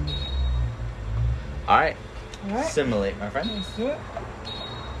 Alright. Alright. Simulate, my friend. Let's do it.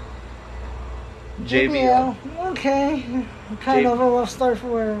 JBL. Okay. Kind of a rough start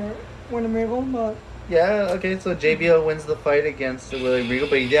for William Regal, but Yeah, okay, so JBL wins the fight against William Regal,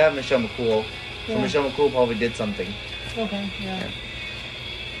 but he did have Michelle McCool. So Yeah. Michelle McCool probably did something. okay, yeah.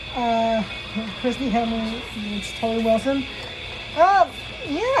 Christy Hemming against Tori Wilson. Yeah,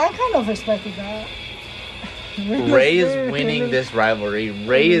 I kind of expected that. Ray is winning this rivalry.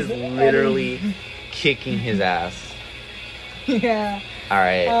 Ray is literally kicking his ass. Yeah.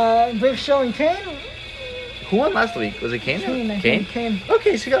 Alright. Big Show and Kane. Who won last week? Was it Kane? Kane, I Kane? think, Kane.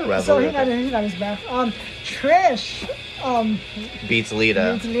 Okay, she got a rivalry. So he got his back. Trish. Beats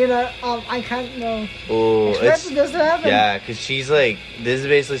Lita. Beats Lita. I can't know. Oh, Expected this to happen. yeah, because she's like, this is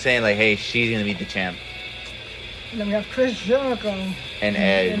basically saying like, hey, she's gonna be the champ. And then we have Chris Jericho. And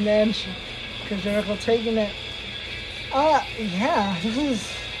Edge. And then Chris Jericho taking it. Yeah, this is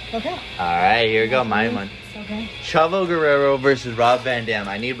okay. Alright, here we go, my one. Okay. Chavo Guerrero versus Rob Van Dam.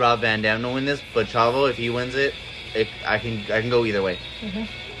 I need Rob Van Dam to win this, but Chavo, if he wins it, I can go either way. Okay.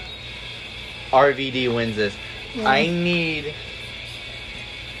 RVD wins this. Yeah.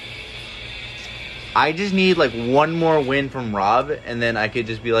 I just need like one more win from Rob, and then I could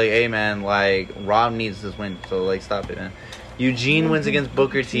just be like, hey man, like Rob needs this win, so like stop it, man. Eugene wins against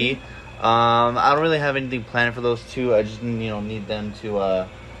Booker T. I don't really have anything planned for those two. I just need them to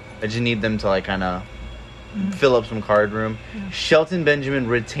like kind of fill up some card room. Shelton Benjamin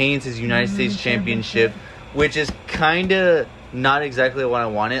retains his United States Championship, which is kind of not exactly what I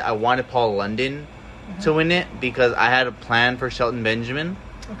wanted. I wanted Paul London to win it because I had a plan for Shelton Benjamin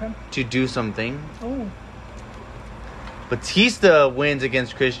to do something. Oh. Batista wins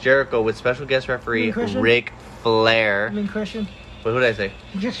against Chris Jericho with special guest referee Ric Flair. I mean Christian. But who did I say?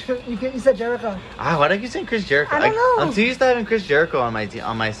 You said Jericho. Why do I keep saying Chris Jericho? I don't know. I'm too used to having Chris Jericho on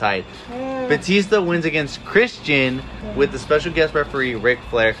my side. Batista wins against Christian with the special guest referee Ric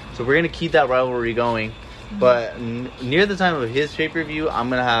Flair. So we're gonna keep that rivalry going. But near the time of his pay-per-view, I'm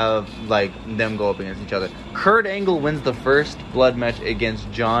gonna have like them go up against each other. Kurt Angle wins the first blood match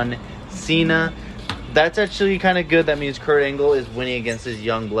against John Cena. That's actually kind of good. That means Kurt Angle is winning against his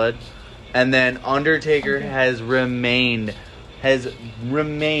young blood. And then Undertaker has remained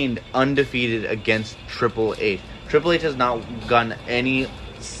undefeated against Triple H. Triple H has not gotten any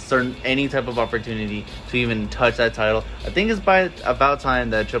type of opportunity to even touch that title. I think it's about time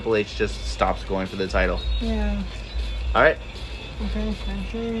that Triple H just stops going for the title. Yeah. All right.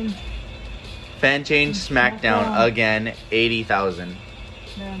 Okay. Fan change SmackDown again, 80,000.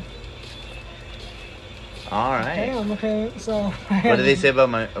 Yeah. All right. Okay. So. What did they say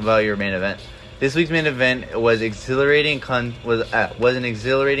about your main event? This week's main event was was an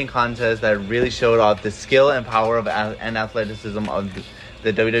exhilarating contest that really showed off the skill and power and athleticism of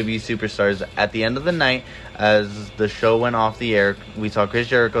the WWE superstars. At the end of the night, as the show went off the air, we saw Chris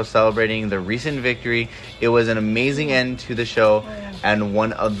Jericho celebrating the recent victory. It was an amazing end to the show, and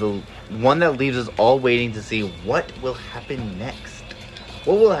one that leaves us all waiting to see what will happen next.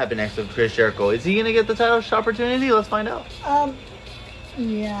 What will happen next with Chris Jericho? Is he gonna get the title opportunity? Let's find out.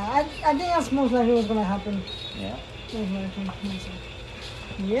 Yeah, I think that's most likely what's gonna happen. Yeah. Most likely.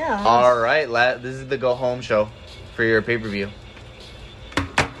 Yeah. All right, this is the go home show for your pay-per-view.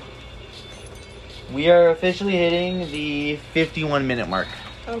 We are officially hitting the 51-minute mark.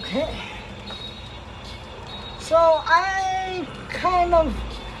 Okay. So I kind of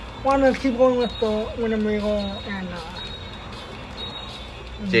want to keep going with the William Regal and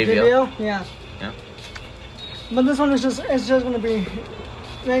JBL. Yeah. Yeah. But this one is just gonna be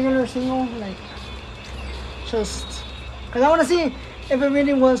regular single, like just because I want to see if it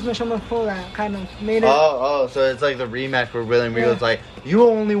really was Michelle McCool that kind of made it. Oh, so it's like the rematch where William Regal's like, you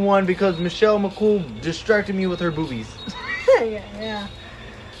only won because Michelle McCool distracted me with her boobies. yeah.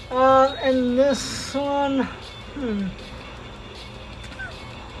 And this one,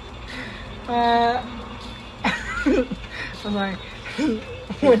 I'm sorry.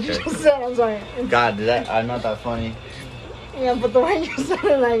 What you just said, I'm sorry. God, I'm not that funny. Yeah, but the way you said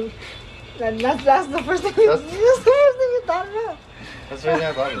it, like, that's the first thing that's the first thing you thought about. That's the first thing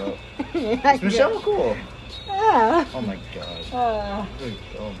I thought about. Yeah, It's Michelle McCool. Yeah. Oh my god. Uh,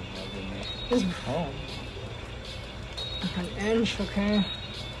 Oh my goodness. it's Oh. an inch, okay.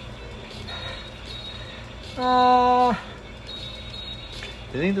 I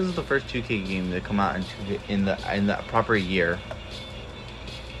think this is the first 2K game to come out in the proper year.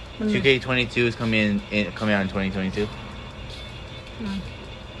 2K22 is coming out in 2022.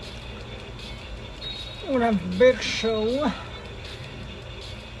 We're gonna have a big show.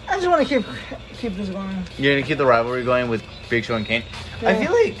 I just want to keep this going. You're gonna keep the rivalry going with Big Show and Kane. I Yeah.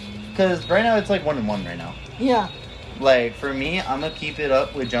 feel like because right now it's like 1-1 right now. Yeah. Like for me, I'm gonna keep it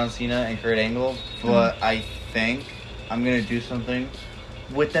up with John Cena and Kurt Angle, but I think I'm gonna do something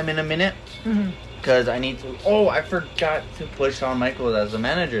with them in a minute. Because I need to. Oh, I forgot to put Shawn Michaels as the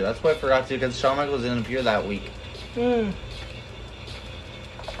manager. That's what I forgot to, because Shawn Michaels didn't appear that week. Let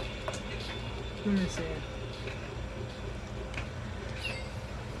me see.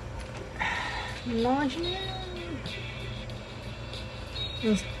 Launching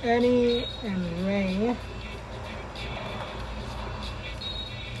is Eddie and Ray.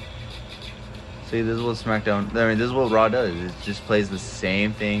 See, this is what SmackDown. I mean, this is what Raw does. It just plays the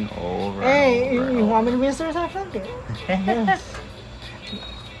same thing over Hey, and over. and you over. want me to be a Star Factor? Yes.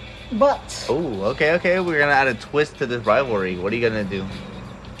 But Oh, okay. We're gonna add a twist to this rivalry. What are you gonna do?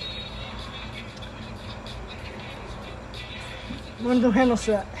 I'm gonna do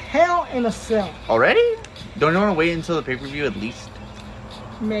Hell in a Cell. Already? Don't you want to wait until the pay-per-view at least?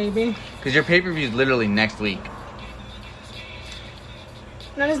 Maybe. Because your pay-per-view is literally next week.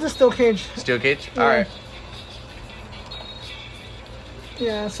 That is the Steel Cage. Steel Cage? Yeah. Alright.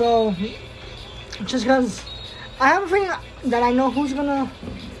 Yeah, so just because I have a feeling that I know who's gonna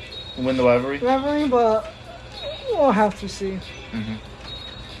Win the rivalry? rivalry, but we'll have to see.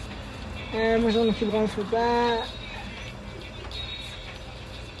 Mm-hmm. And we're just gonna keep going for that.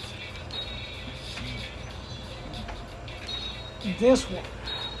 This one.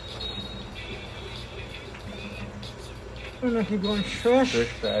 We're gonna keep going Trish.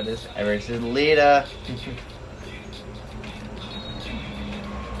 Trish Stratus versus Lita.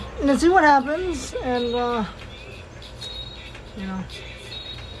 Let's see what happens, and you know.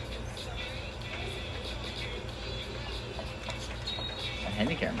 A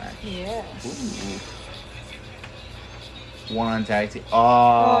handicap match. Yes. Ooh. One on tag team.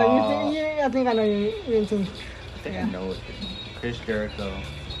 Oh, you think? Yeah, I think I know you think. I think yeah. I know it. Chris Jericho.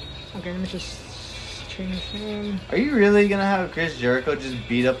 Okay, let me just change him. Are you really gonna have Chris Jericho just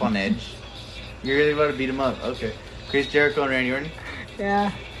beat up on Edge? You're really about to beat him up? Okay. Chris Jericho and Randy Orton?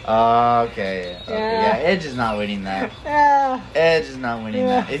 Yeah. Okay. Yeah. Yeah, Edge is not winning that. Yeah. Edge is not winning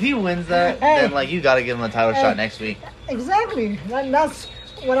Yeah. that. If he wins that, Hey. then like you gotta give him a title Hey. shot next week. Exactly. That's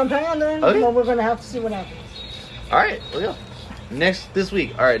what I'm planning on doing. Okay. But we're gonna have to see what happens. Alright, let's go. This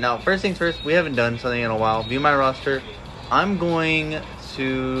week. Alright, now first things first, we haven't done something in a while. View my roster. I'm going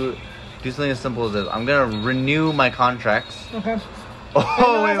to do something as simple as this. I'm gonna renew my contracts. Okay. Oh,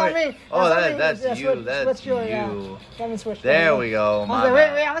 No, wait, that's wait. not me. Oh, That's not me. that's Yeah, you. switch- That's switch your- you. yeah. Let me switch. There we go. I was My like,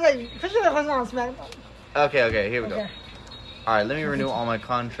 bad. wait. I was like, Christian wasn't on SmackDown. Okay, here we go. Okay. Alright, let me renew all my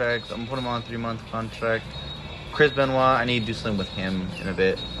contracts. I'm gonna put him on a 3-month contract. Chris Benoit, I need to do something with him in a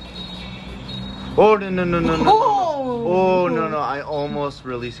bit. Oh, no. Oh, no. I almost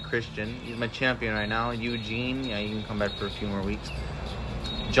released Christian. He's my champion right now. Eugene, yeah, you can come back for a few more weeks.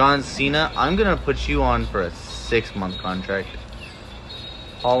 John Cena, I'm gonna put you on for a 6-month contract.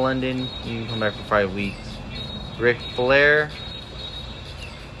 Paul London, you can come back for 5 weeks. Ric Flair.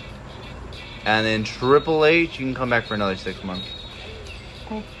 And then Triple H, you can come back for another 6 months.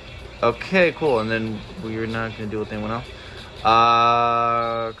 Okay. Okay, cool. And then we're not gonna deal with anyone else.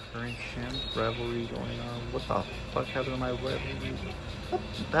 Current champ rivalry going on. What the fuck happened to my rivalry? What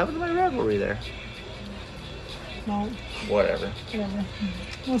happened to my rivalry there? No, Whatever. whatever.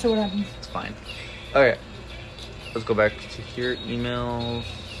 We'll see what happens. It's fine. Okay. Let's go back to here. Emails.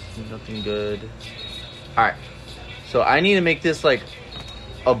 Nothing good. Alright. So I need to make this like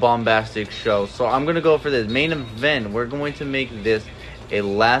a bombastic show. So I'm gonna go for this main event. We're going to make this a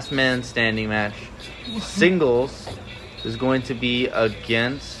last man standing match. Singles is going to be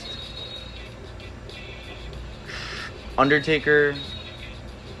against Undertaker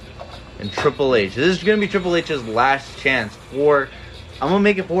and Triple H. This is going to be Triple H's last chance for... I'm going to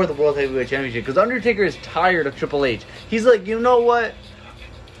make it for the World Heavyweight Championship because Undertaker is tired of Triple H. He's like, you know what?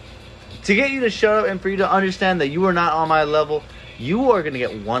 To get you to shut up and for you to understand that you are not on my level, you are going to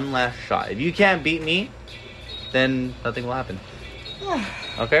get one last shot. If you can't beat me, then nothing will happen. Yeah.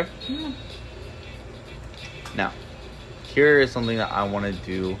 Okay? Yeah. Now, here is something that I want to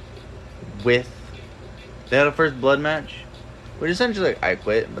do with... They had a first blood match, which essentially I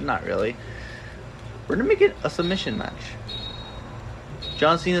quit, but not really. We're going to make it a submission match.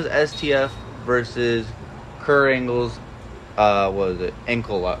 John Cena's STF versus Kurt Angle's, what was it?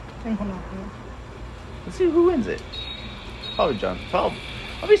 Ankle lock. Ankle lock, yeah. Let's see who wins it. Probably John. I'll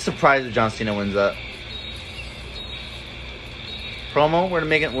be surprised if John Cena wins that. Promo, we're gonna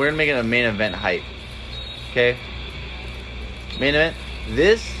make it a main event hype. Okay? Main event.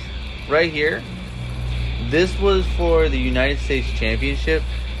 This right here, this was for the United States Championship.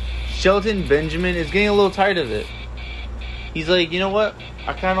 Shelton Benjamin is getting a little tired of it. He's like, you know what?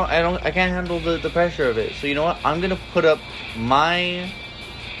 I can't handle the pressure of it. So you know what? I'm gonna put up my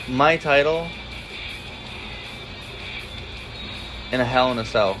title in a Hell in a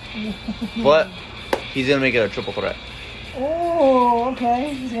Cell. But he's gonna make it a triple threat. Oh,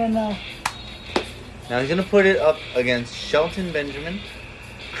 okay. He's gonna... Now he's gonna put it up against Shelton Benjamin,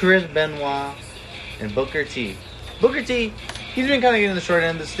 Chris Benoit, and Booker T. Booker T, he's been kind of getting the short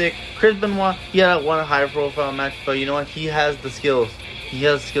end of the stick. Chris Benoit, he had one high profile match, but you know what? He has the skills. He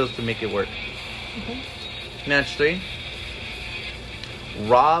has skills to make it work. Okay. Match 3.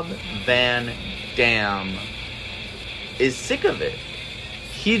 Rob Van Dam is sick of it.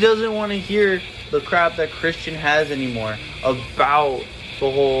 He doesn't want to hear the crap that Christian has anymore about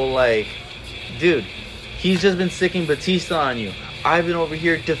the whole, like, dude, he's just been sticking Batista on you. I've been over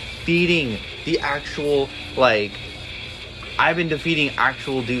here defeating the actual, like, I've been defeating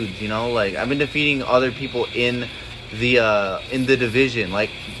actual dudes, you know? Like, I've been defeating other people in the division.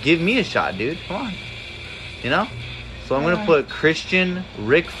 Like, give me a shot, dude. Come on. You know? So I'm going to put Christian,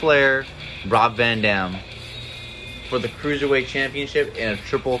 Ric Flair, Rob Van Dam for the Cruiserweight Championship in a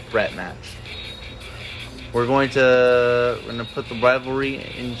triple threat match. We're going to put the rivalry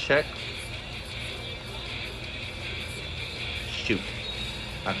in check. Shoot.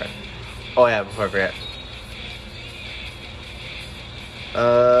 Okay. Oh yeah, before I forget.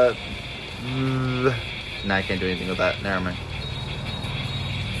 Nah, I can't do anything with that. Never mind.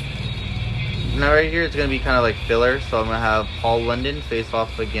 Now right here, it's going to be kind of like filler. So I'm going to have Paul London face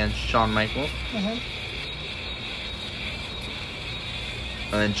off against Shawn Michaels. Uh-huh.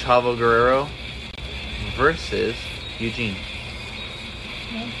 And then Chavo Guerrero versus Eugene.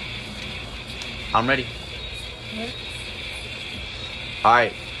 Yeah. I'm ready. Yeah.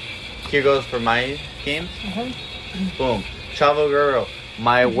 Alright. Here goes for my games. Uh-huh. Boom. Chavo Guerrero,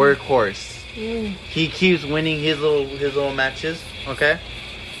 my workhorse. Mm. He keeps winning his little matches. Okay.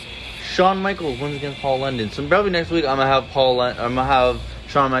 Shawn Michaels wins against Paul London. So probably next week I'm gonna have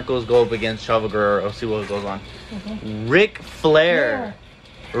Shawn Michaels go up against Chavo Guerrero. I'll see what goes on. Uh-huh. Ric Flair.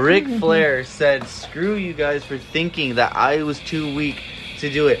 Yeah. Ric Flair said, "Screw you guys for thinking that I was too weak to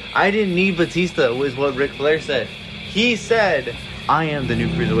do it. I didn't need Batista," was what Ric Flair said. He said, "I am the new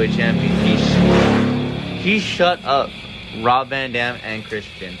Cruiserweight champion." He shut up Rob Van Dam and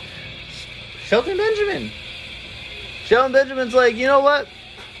Christian. Shelton Benjamin's like, you know what?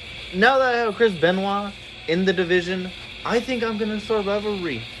 Now that I have Chris Benoit in the division, I think I'm going to start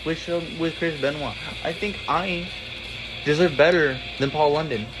rivalry with Chris Benoit. I think I deserve better than Paul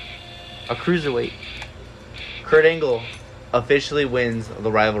London. A cruiserweight. Kurt Angle officially wins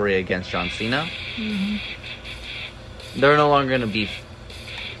the rivalry against John Cena. Mm-hmm. They're no longer going to beef.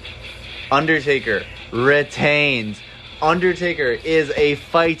 Undertaker retains. Undertaker is a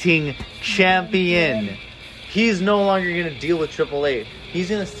fighting champion. He's no longer going to deal with Triple H. He's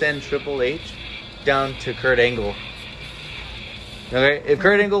going to send Triple H down to Kurt Angle. Okay? If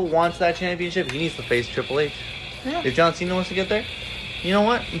Kurt Angle wants that championship, he needs to face Triple H. Yeah. If John Cena wants to get there, you know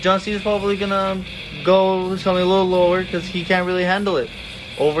what? John Cena's probably going to go something a little lower because he can't really handle it.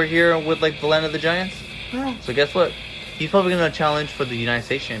 Over here with, like, the Land of the Giants. Yeah. So guess what? He's probably going to challenge for the United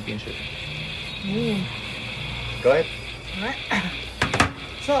States Championship. Mm. Go ahead. Alright.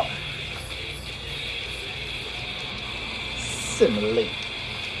 So, Simulate.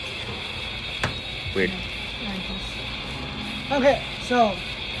 Weird. okay, so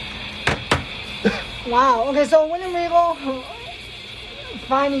wow. Okay, so William Regal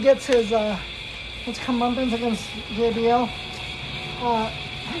finally gets his comeuppance against JBL.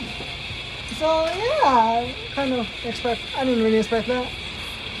 So yeah, I didn't really expect that.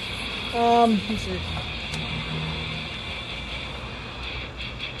 Let's see.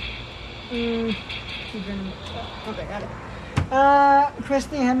 Okay, got it.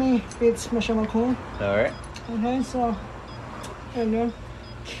 Christy Hemme beats Michelle McCool. Alright. Okay, so there you go.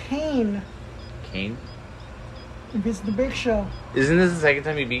 Kane Kane. beats the Big Show. Isn't this the second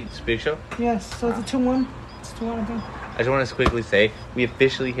time he beats Big Show? Yes, so it's a 2-1. It's 2 hours, I think. I just want to quickly say we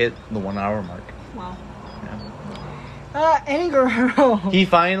officially hit the 1 hour mark. Wow. Yeah. Eddie Guerrero. He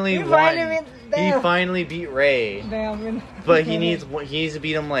finally won. finally He finally beat Ray. Damn. But he needs to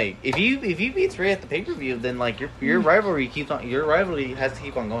beat him. Like if he beats Ray at the pay per view, then like your rivalry has to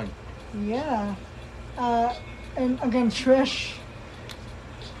keep on going. Yeah. And again, Trish.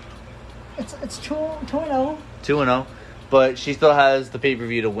 It's 2-0. 2-0, but she still has the pay per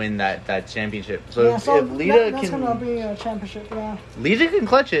view to win that championship. So Yeah, so if Lita that's can, gonna be a championship. Yeah. Lita can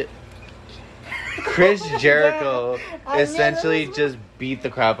clutch it. Chris Jericho I essentially knew just beat the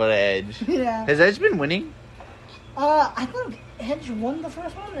crap out of Edge. Yeah. Has Edge been winning? I think Edge won the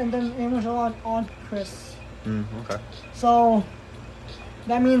first one, and then it was on Chris. Okay. So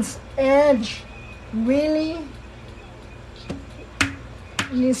that means Edge really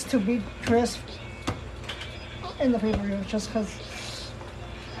needs to beat Chris in the pay-per-view, just because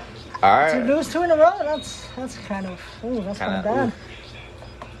All to right. lose 2 in a row, that's kind of kind of bad.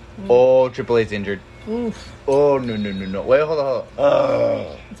 Oh, Triple H's injured. Oof. Oh no! Wait, hold on.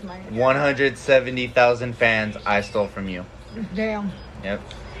 Oh. It's my 170,000 fans I stole from you. damn. Yep.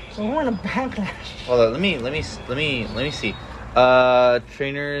 So we're in a backlash. Hold on. Let me see.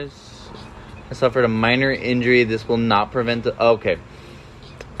 Trainers suffered a minor injury. This will not prevent the. Okay.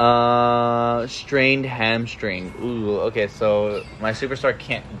 Strained hamstring. Ooh. Okay. So my superstar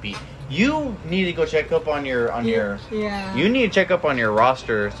can't beat. You need to go check up on your Yeah. You need to check up on your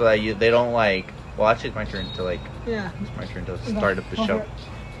roster so that they don't like. Well, actually, it's my turn to like. Yeah. It's my turn to start up the show. Okay.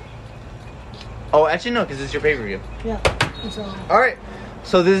 Oh, actually no, because it's your pay per view. Yeah. So. All right.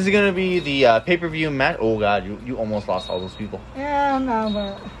 So this is gonna be the pay per view match. Oh God, you almost lost all those people. Yeah, no,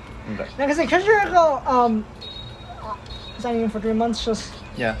 but Okay. like I said, Chris Jericho, signing in for 3 months just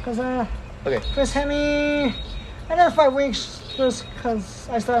Yeah. because Okay. Chris Hemi, another 5 weeks just because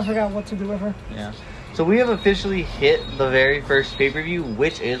I still forgot what to do with her. Yeah. So we have officially hit the very first pay per view,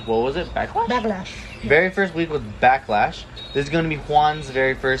 which is what was it? Backlash. Backlash. Very first week was Backlash. This is gonna be Juan's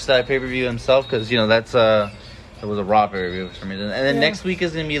very first pay per view himself, because that's it was a Raw pay per view for some reason. And then Yeah. next week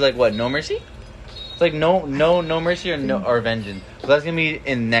is gonna be like what? No Mercy. It's like no Mercy or Vengeance. So that's gonna be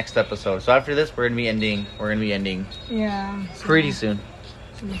in next episode. So after this, we're gonna be ending. Yeah. Pretty soon.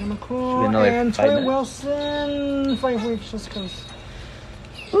 So McCool Should be another and 5 Tori minutes. Wilson, 5 weeks just because.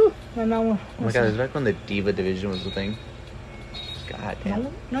 And now Oh my God, is back when the Diva division was the thing? God damn.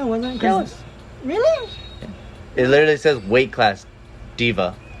 No, it wasn't. Yeah, it 'cause- was. Really? It literally says weight class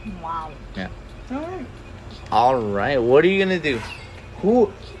Diva. Wow. Yeah. Alright. All right. What are you gonna do?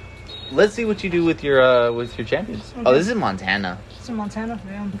 Let's see what you do with your champions. Okay. Oh, this is Montana. It's in Montana.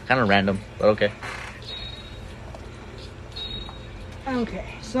 Yeah. Kind of random, but okay. Okay,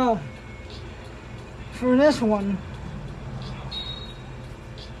 so for this one,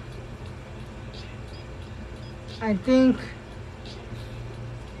 I think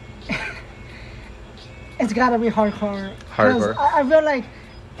it's gotta be hardcore. 'Cause Hardcore. I feel like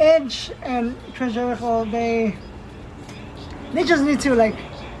Edge and Chris Jericho, they just need to like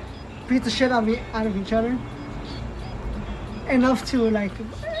beat the shit out of each other enough to like.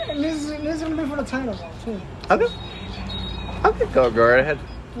 And this is gonna be for the title though, too. Okay, go right ahead.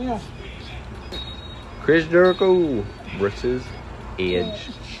 Yeah. Chris Jericho versus Edge.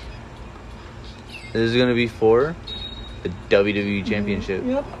 This is gonna be for the WWE Championship.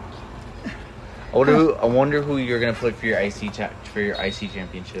 Yep. I wonder who you're gonna put for your IC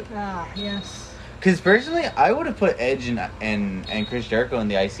Championship. Ah, yes. Because personally, I would have put Edge and Chris Jericho in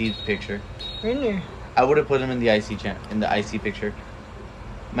the IC picture. Really? I would have put him in the IC picture.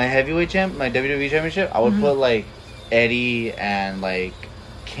 My heavyweight champ, my WWE Championship, I would put like Eddie and like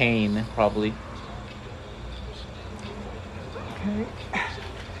Kane probably. Okay.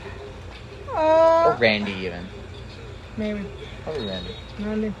 Or Randy even. Maybe. Probably Randy.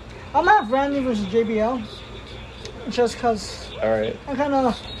 Randy. I'm gonna have Randy versus JBL. Just cause Alright. I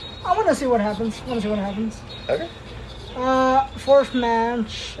wanna see what happens. Okay. Fourth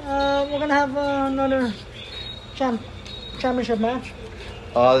match. We're gonna have another championship match.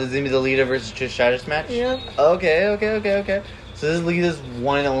 Oh, this is gonna be the Lita versus Trish Stratus match? Yep. Okay. So this is Lita's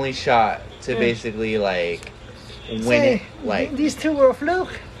one and only shot to Yeah. basically like win Say, it. Like these two were a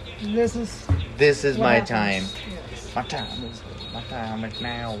fluke. This is this is what my happens. time. Yes. My time is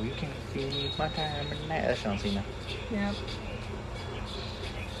now. You can't feel my time is now. That's John Cena. Yep.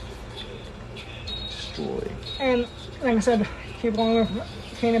 Destroy. And like I said, keep going with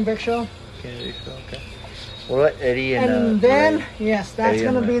Kane and Big Show. Okay. What about Eddie and And then Ray? yes, that's Eddie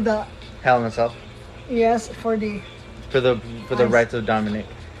and gonna Ray. be the Hell in a Cell yes for the for the I- rights of Dominic.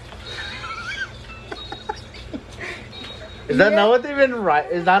 Is that not what they've been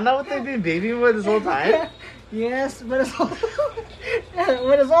Is that not what they've been beefing with this whole time? Yes, but it's also,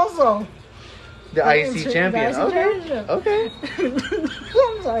 but it's also The IC champion. The IC Okay. championship. Okay.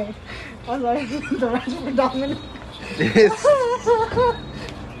 I'm sorry. The rest were dominant. This-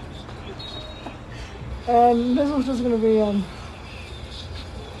 And this one's just gonna be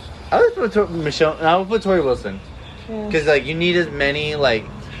I would put Michelle. I would put Tori Wilson yeah. because like you need as many like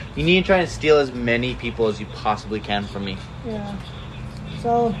you need to try and steal as many people as you possibly can from me. Yeah.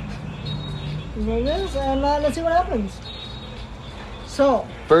 So here it is, and let's see what happens. So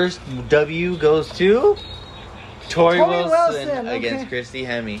First W goes to Tori Wilson Wilson, against okay. Christy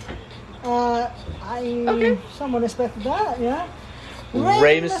Hemme. I Okay. somewhat expected that, yeah.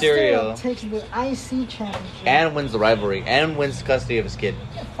 Rey Mysterio. takes the IC championship. And wins the rivalry and wins custody of his kid.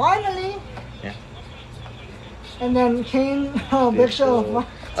 Finally. Yeah. And then Kane, Big Big Show. Show.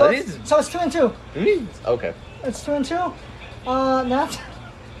 So, Oh, it's, these- so it's 2-2. Okay. It's 2-2.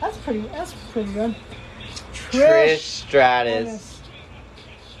 That's pretty good. Trish Stratus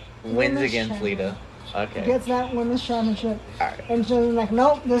wins Women's against champion. Lita. Okay. Gets that women's championship. Alright. And she's like,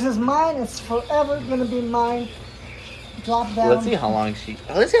 nope, this is mine. It's forever gonna be mine. Drop down. Let's see how long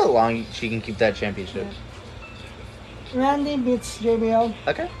she can keep that championship. Randy beats JBL.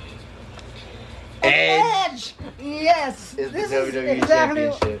 Okay. Edge. Yes. Is This the is WWE exactly.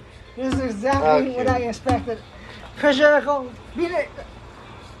 championship. This is exactly Okay. what I expected. Chris Jericho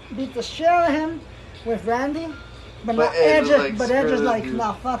beat the shit out of him with Randy, but But not Edge Edge. was like, But Edge is "Screw like, you."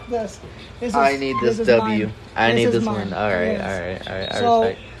 nah, fuck this. I need this is W. mine. I need is this mine. one. Alright, Yes. alright. I So,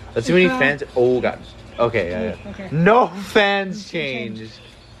 respect. Let's see how many if, fans. Oh god. Okay, yeah. Okay. No fans change.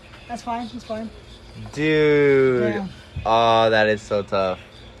 That's fine. That's fine. Dude. Yeah. Oh, that is so tough.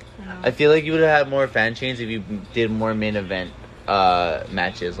 Yeah. I feel like you would have had more fan chains if you did more main event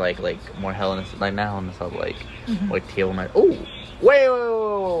matches, like more Hell in a like not Hell in a Cell, like table match. Oh, wait,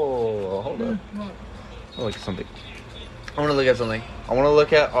 hold up. I like something. I want to look at something. I want to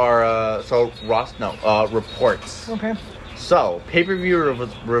look at our reports. Okay. So pay-per-view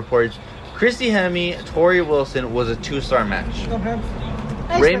reports. Christy Hemme, Tori Wilson was a 2-star match. Okay.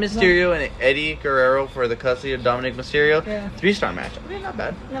 Rey Mysterio and Eddie Guerrero for the custody of Dominic Mysterio. Yeah. 3-star match. I mean, not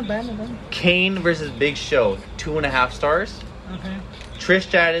bad. Not bad. Not bad. Kane versus Big Show, 2.5 stars. Okay. Trish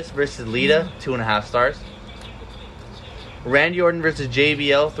Stratus versus Lita, 2.5 stars. Randy Orton versus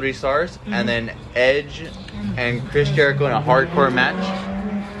JBL, 3 stars. And then Edge and Chris Jericho in a hardcore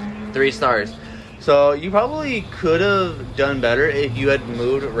match, 3 stars. So you probably could have done better if you had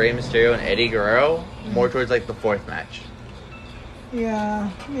moved Rey Mysterio and Eddie Guerrero more towards like the 4th match.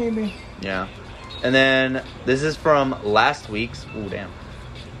 Yeah, maybe. Yeah. And then this is from last week's. Ooh, damn.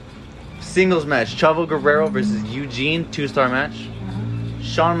 Singles match. Chavo Guerrero versus Eugene, 2-star match.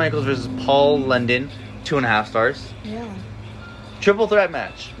 Shawn Michaels versus Paul London, 2.5 stars. Yeah. Triple threat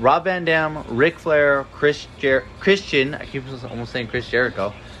match. Rob Van Dam, Ric Flair, Christian, I keep almost saying Chris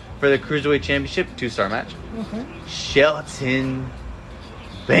Jericho, for the Cruiserweight Championship, 2-star match. Okay. Shelton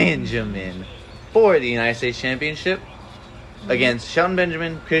Benjamin for the United States Championship against Shelton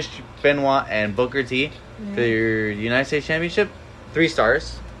Benjamin, Chris Benoit, and Booker T for the United States Championship, 3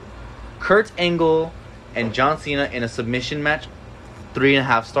 stars. Kurt Angle and John Cena in a submission match,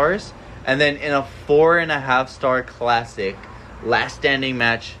 3.5 stars. And then in a 4.5 star classic last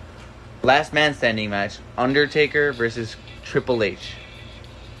man standing match, Undertaker versus Triple H.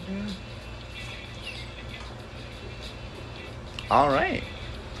 All right,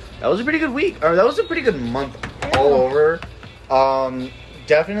 that was a pretty good week, or that was a pretty good month all over.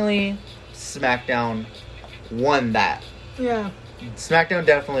 Definitely SmackDown won that. Yeah. SmackDown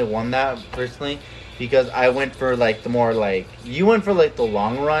definitely won that personally, because I went for like the more like you went for like the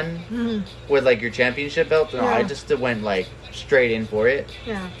long run with like your championship belt, and Yeah. I just went like straight in for it.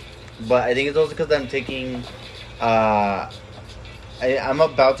 Yeah. But I think it's also because I'm taking, I'm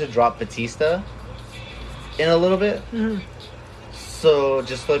about to drop Batista in a little bit, so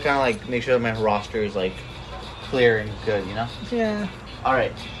just to kind of like make sure that my roster is like clear and good, you know. Yeah. All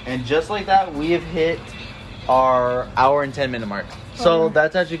right, and just like that, we have hit our hour and 10-minute mark. So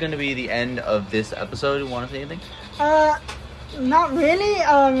that's actually going to be the end of this episode. You want to say anything? Not really.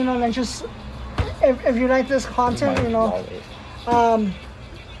 You know, like just if you like this content, you know,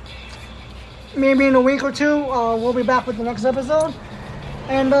 maybe in a week or two, we'll be back with the next episode.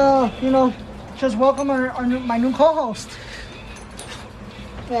 And you know, just welcome my new co-host.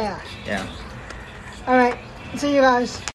 Yeah. Yeah. All right. See you guys.